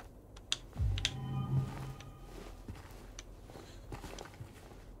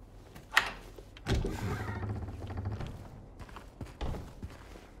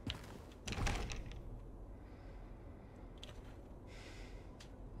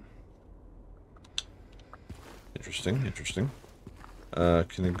 Interesting, interesting.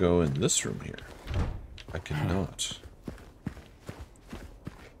 Can it go in this room here? I cannot.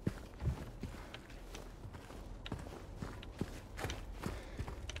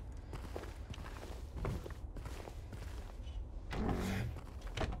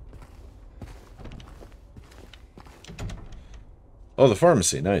 Oh, the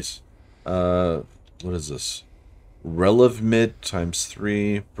pharmacy, nice. What is this? Relevmid times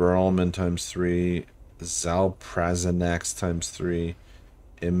 3, Beralman times 3, Zalprazanax times 3,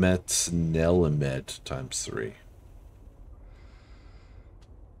 Imetnelimed times 3.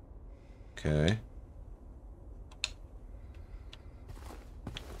 Okay.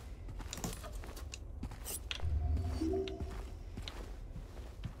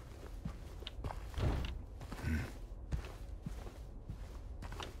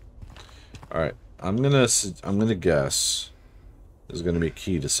 All right, I'm gonna guess there's gonna be a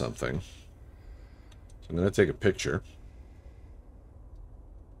key to something. So I'm gonna take a picture.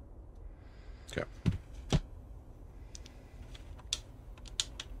 Okay.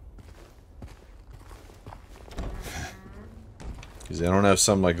 Because I don't have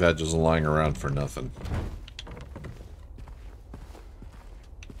something like that just lying around for nothing.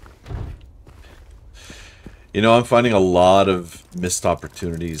 You know, I'm finding a lot of missed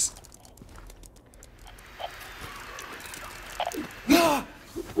opportunities.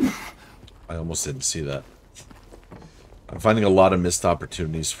 I almost didn't see that. I'm finding a lot of missed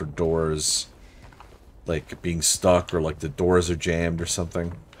opportunities for doors, like being stuck or like the doors are jammed or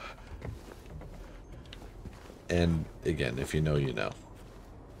something. And again, if you know, you know.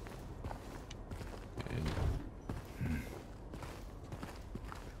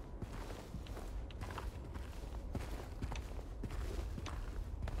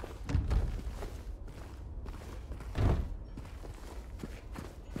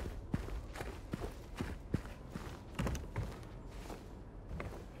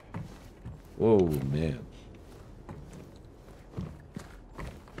 Whoa, man.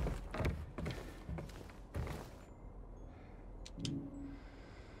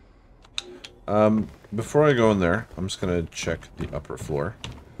 Before I go in there, I'm just gonna check the upper floor.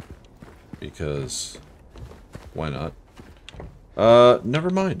 Because why not?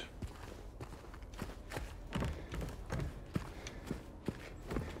 Never mind.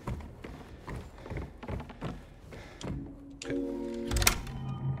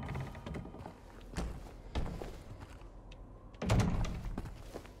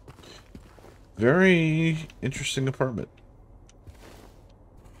 Very interesting apartment.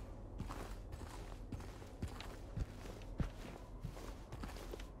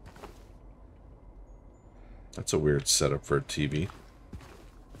 That's a weird setup for a TV.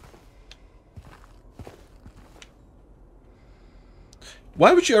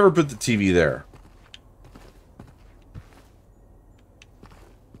 Why would you ever put the TV there?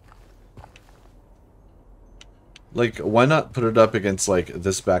 Like, why not put it up against, like,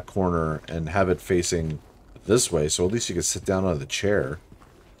 this back corner and have it facing this way, so at least you can sit down on the chair.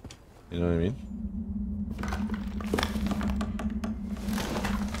 You know what I mean?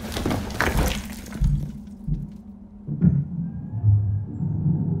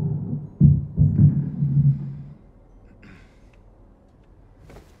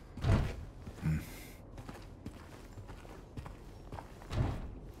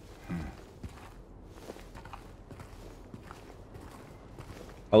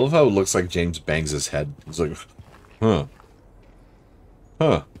 I love how it looks like James bangs his head. He's like, huh.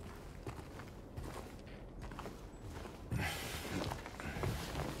 Huh.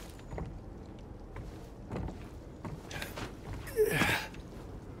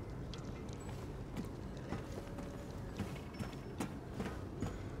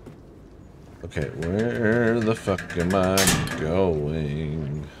 Okay, where the fuck am I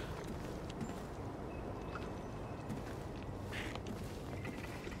going?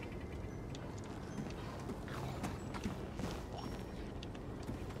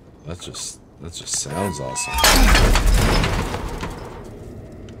 That just sounds awesome.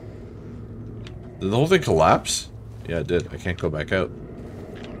 Did the whole thing collapse? Yeah, it did. I can't go back out.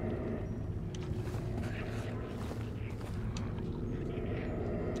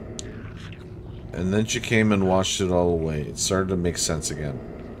 And then she came and washed it all away. It started to make sense again.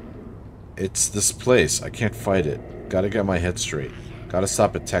 It's this place. I can't fight it. Gotta get my head straight. Gotta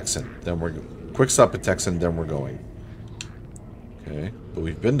stop at Texan. Then we're... Quick stop at Texan, then we're going. Okay. But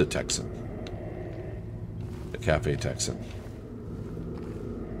we've been to Texan. The Cafe Texan.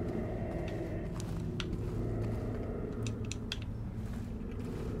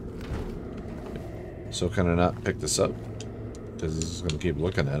 So can I not pick this up? Because this is going to keep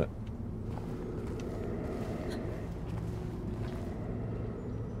looking at it.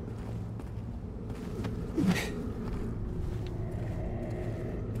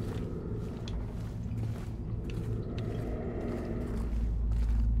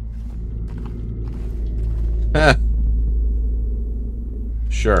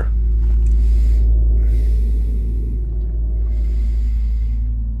 Sure.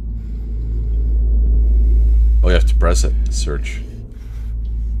 Oh, you have to press it. Search.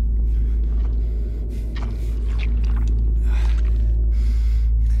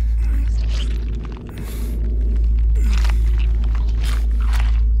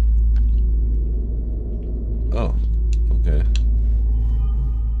 Oh, okay.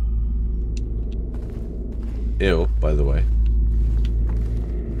 Ew, by the way.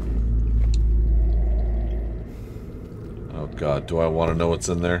 Oh god, do I want to know what's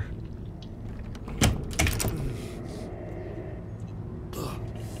in there?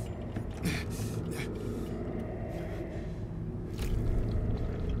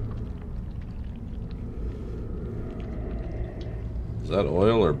 Is that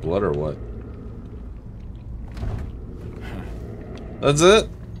oil or blood or what? That's it?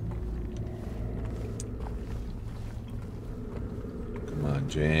 Come on,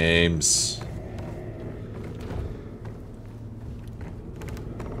 James.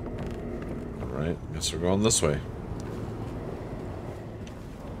 Alright, guess we're going this way.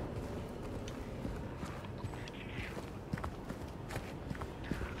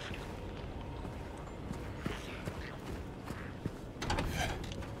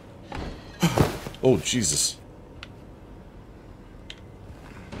 Oh, Jesus.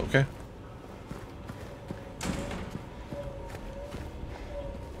 Okay.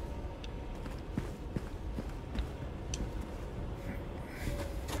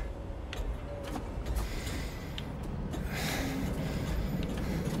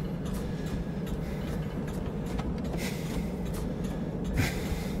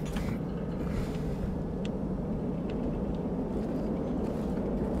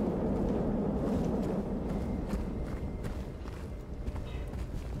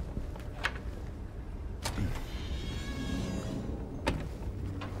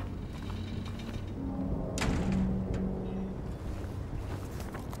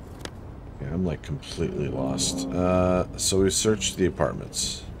 I'm like completely lost. So we searched the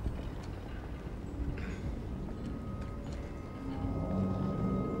apartments.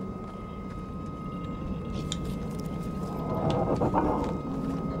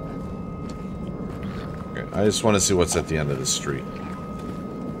 Okay, I just want to see what's at the end of the street.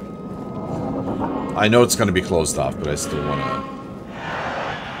 I know it's going to be closed off, but I still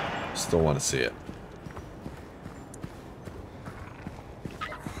want to see it.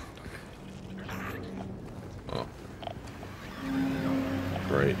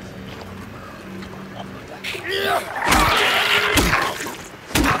 Great.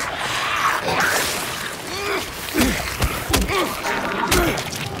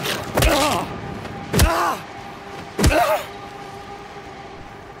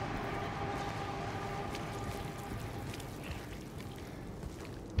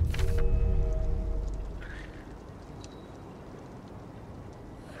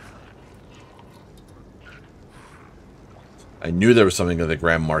 I knew there was something in the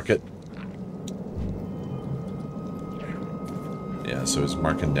Grand Market. Yeah, so he's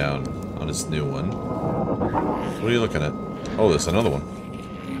marking down on his new one. What are you looking at? Oh, there's another one.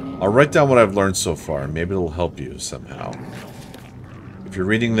 I'll write down what I've learned so far. Maybe it'll help you somehow. If you're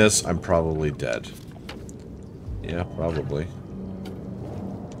reading this, I'm probably dead. Yeah, probably.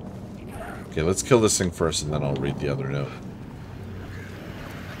 Okay, let's kill this thing first, and then I'll read the other note.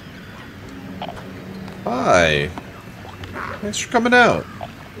 Hi! Thanks for coming out.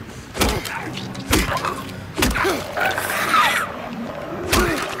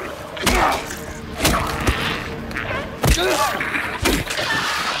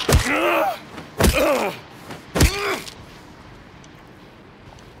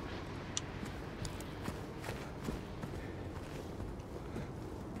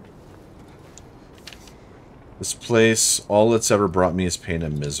 This place, all it's ever brought me is pain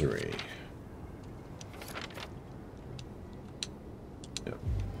and misery. Yep.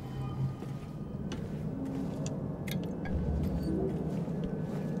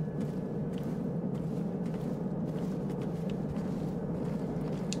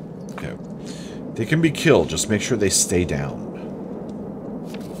 Okay. They can be killed, just make sure they stay down.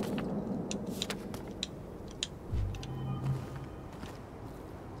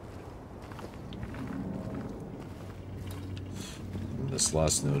 This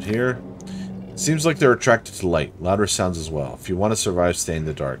last note here. Seems like they're attracted to light. Louder sounds as well. If you want to survive, stay in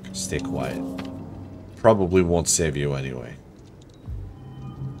the dark. Stay quiet. Probably won't save you anyway.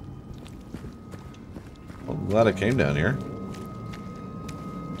 Well, I'm glad I came down here.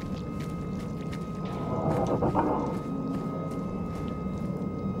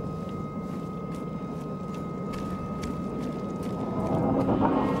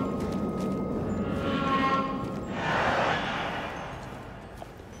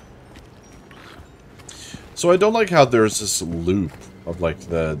 So I don't like how there's this loop of like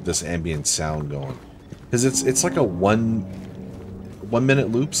this ambient sound going, because it's like a one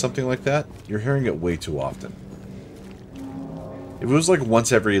minute loop, something like that. You're hearing it way too often. If it was like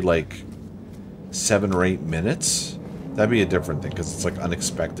once every like 7 or 8 minutes, that'd be a different thing, because it's like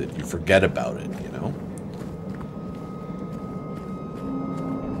unexpected. You forget about it, you know.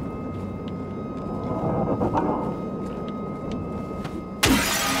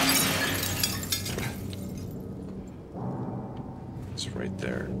 Right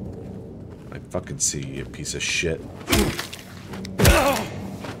there. I fucking see you, piece of shit. Thought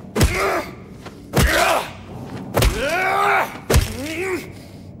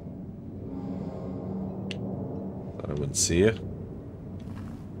I wouldn't see you.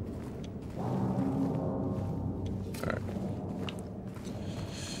 Alright.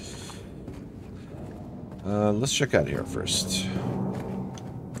 Let's check out here first.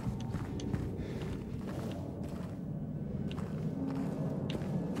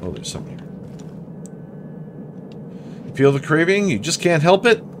 Oh, there's something here. You feel the craving? You just can't help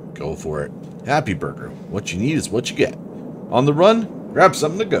it? Go for it. Happy Burger. What you need is what you get. On the run, grab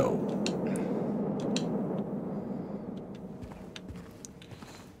something to go.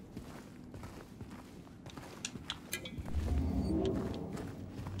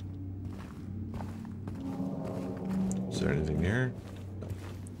 Is there anything here?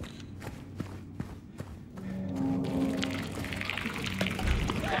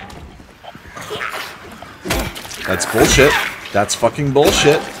 That's bullshit. That's fucking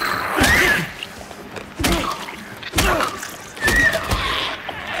bullshit.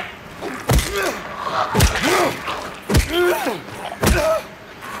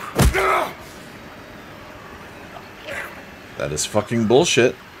 That is fucking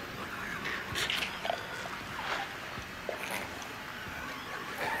bullshit.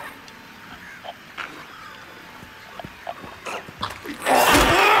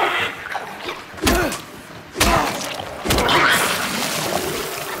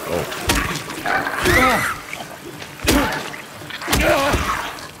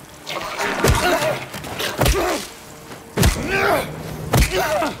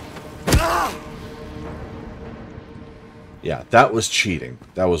 Yeah, that was cheating.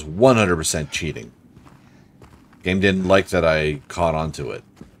 That was 100% cheating. Game didn't like that I caught onto it.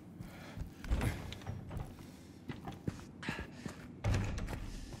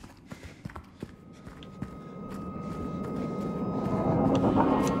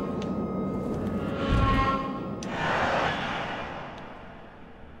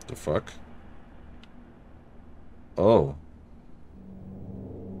 The fuck? Oh.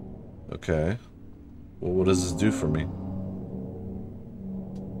 Okay. Well, what does this do for me?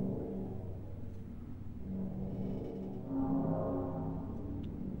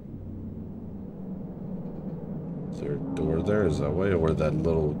 Is there a door there? Is that way? Or that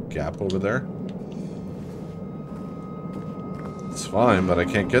little gap over there? It's fine, but I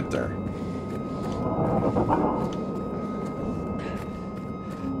can't get there.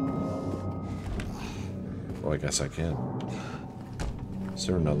 Oh, I guess I can. Is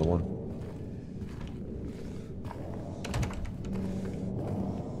there another one?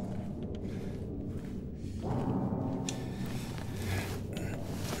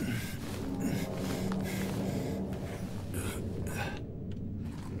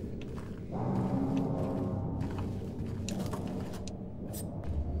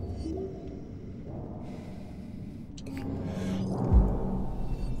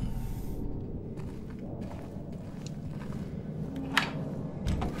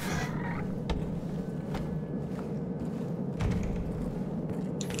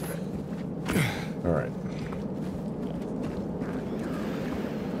 All right.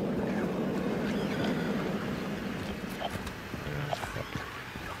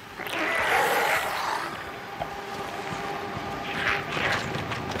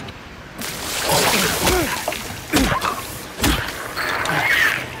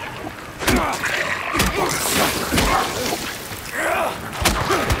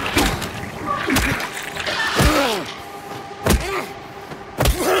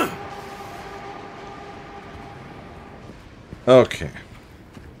 Okay.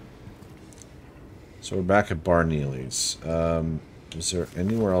 So we're back at Bar Neely's. Is there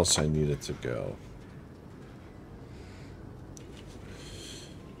anywhere else I needed to go?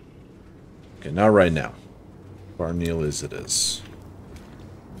 Okay, not right now. Bar Neely's it is.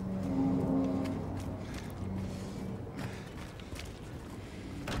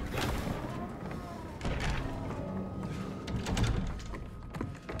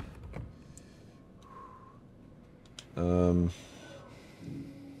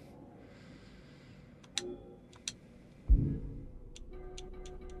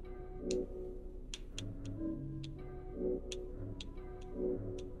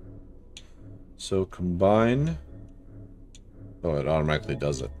 So combine. Oh, it automatically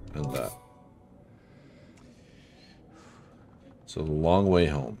does it. And that. So the long way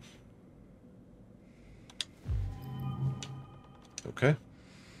home. Okay.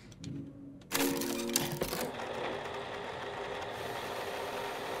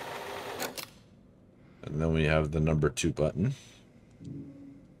 And then we have the number 2 button.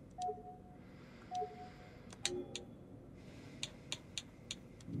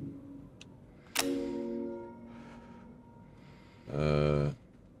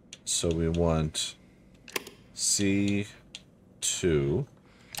 So we want C2.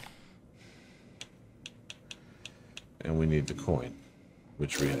 And we need the coin,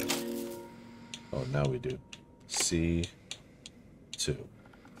 which we have. Oh, now we do. C2.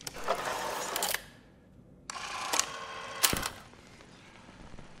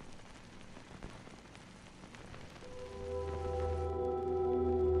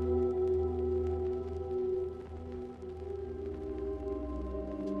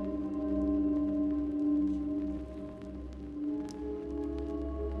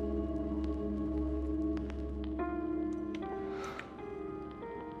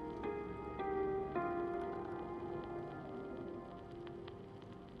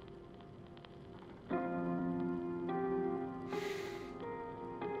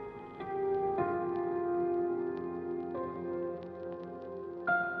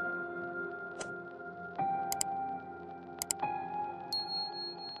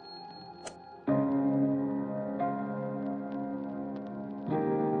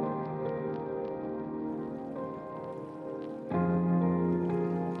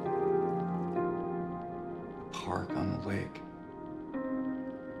 Park on the lake.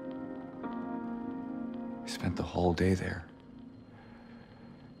 We spent the whole day there.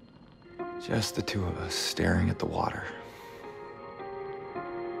 Just the two of us staring at the water.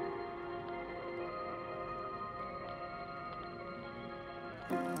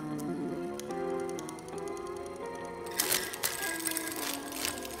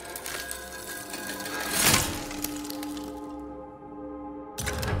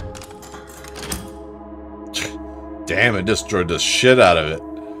 Damn, it destroyed the shit out of it.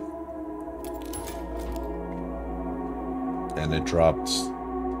 And it dropped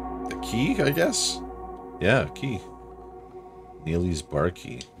the key, I guess? Yeah, key. Neely's bar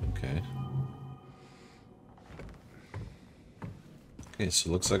key. Okay. Okay, so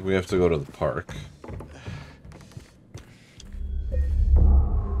it looks like we have to go to the park.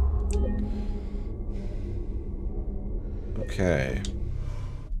 Okay.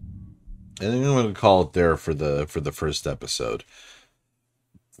 I think I'm going to call it there for the first episode.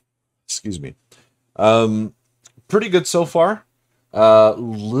 Excuse me. Pretty good so far.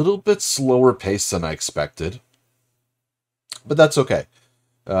 Little bit slower pace than I expected, but that's okay.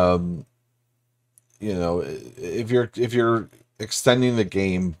 You know, if you're extending the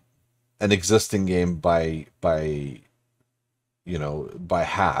game an existing game by by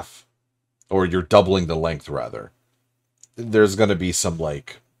half, or you're doubling the length rather, there's going to be some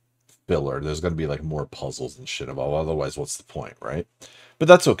like filler. There's going to be like more puzzles and shit involved. Otherwise, what's the point, right? But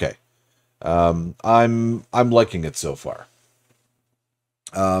that's okay. I'm liking it so far.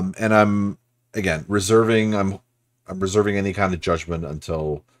 And I'm again reserving. I'm reserving any kind of judgment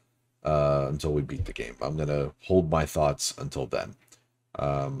until we beat the game. I'm gonna hold my thoughts until then.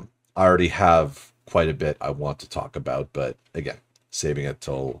 I already have quite a bit I want to talk about, but again, saving it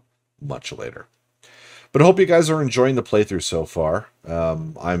till much later. But I hope you guys are enjoying the playthrough so far.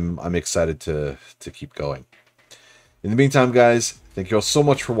 I'm excited to keep going. In the meantime, guys, thank you all so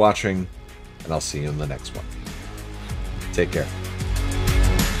much for watching, and I'll see you in the next one. Take care.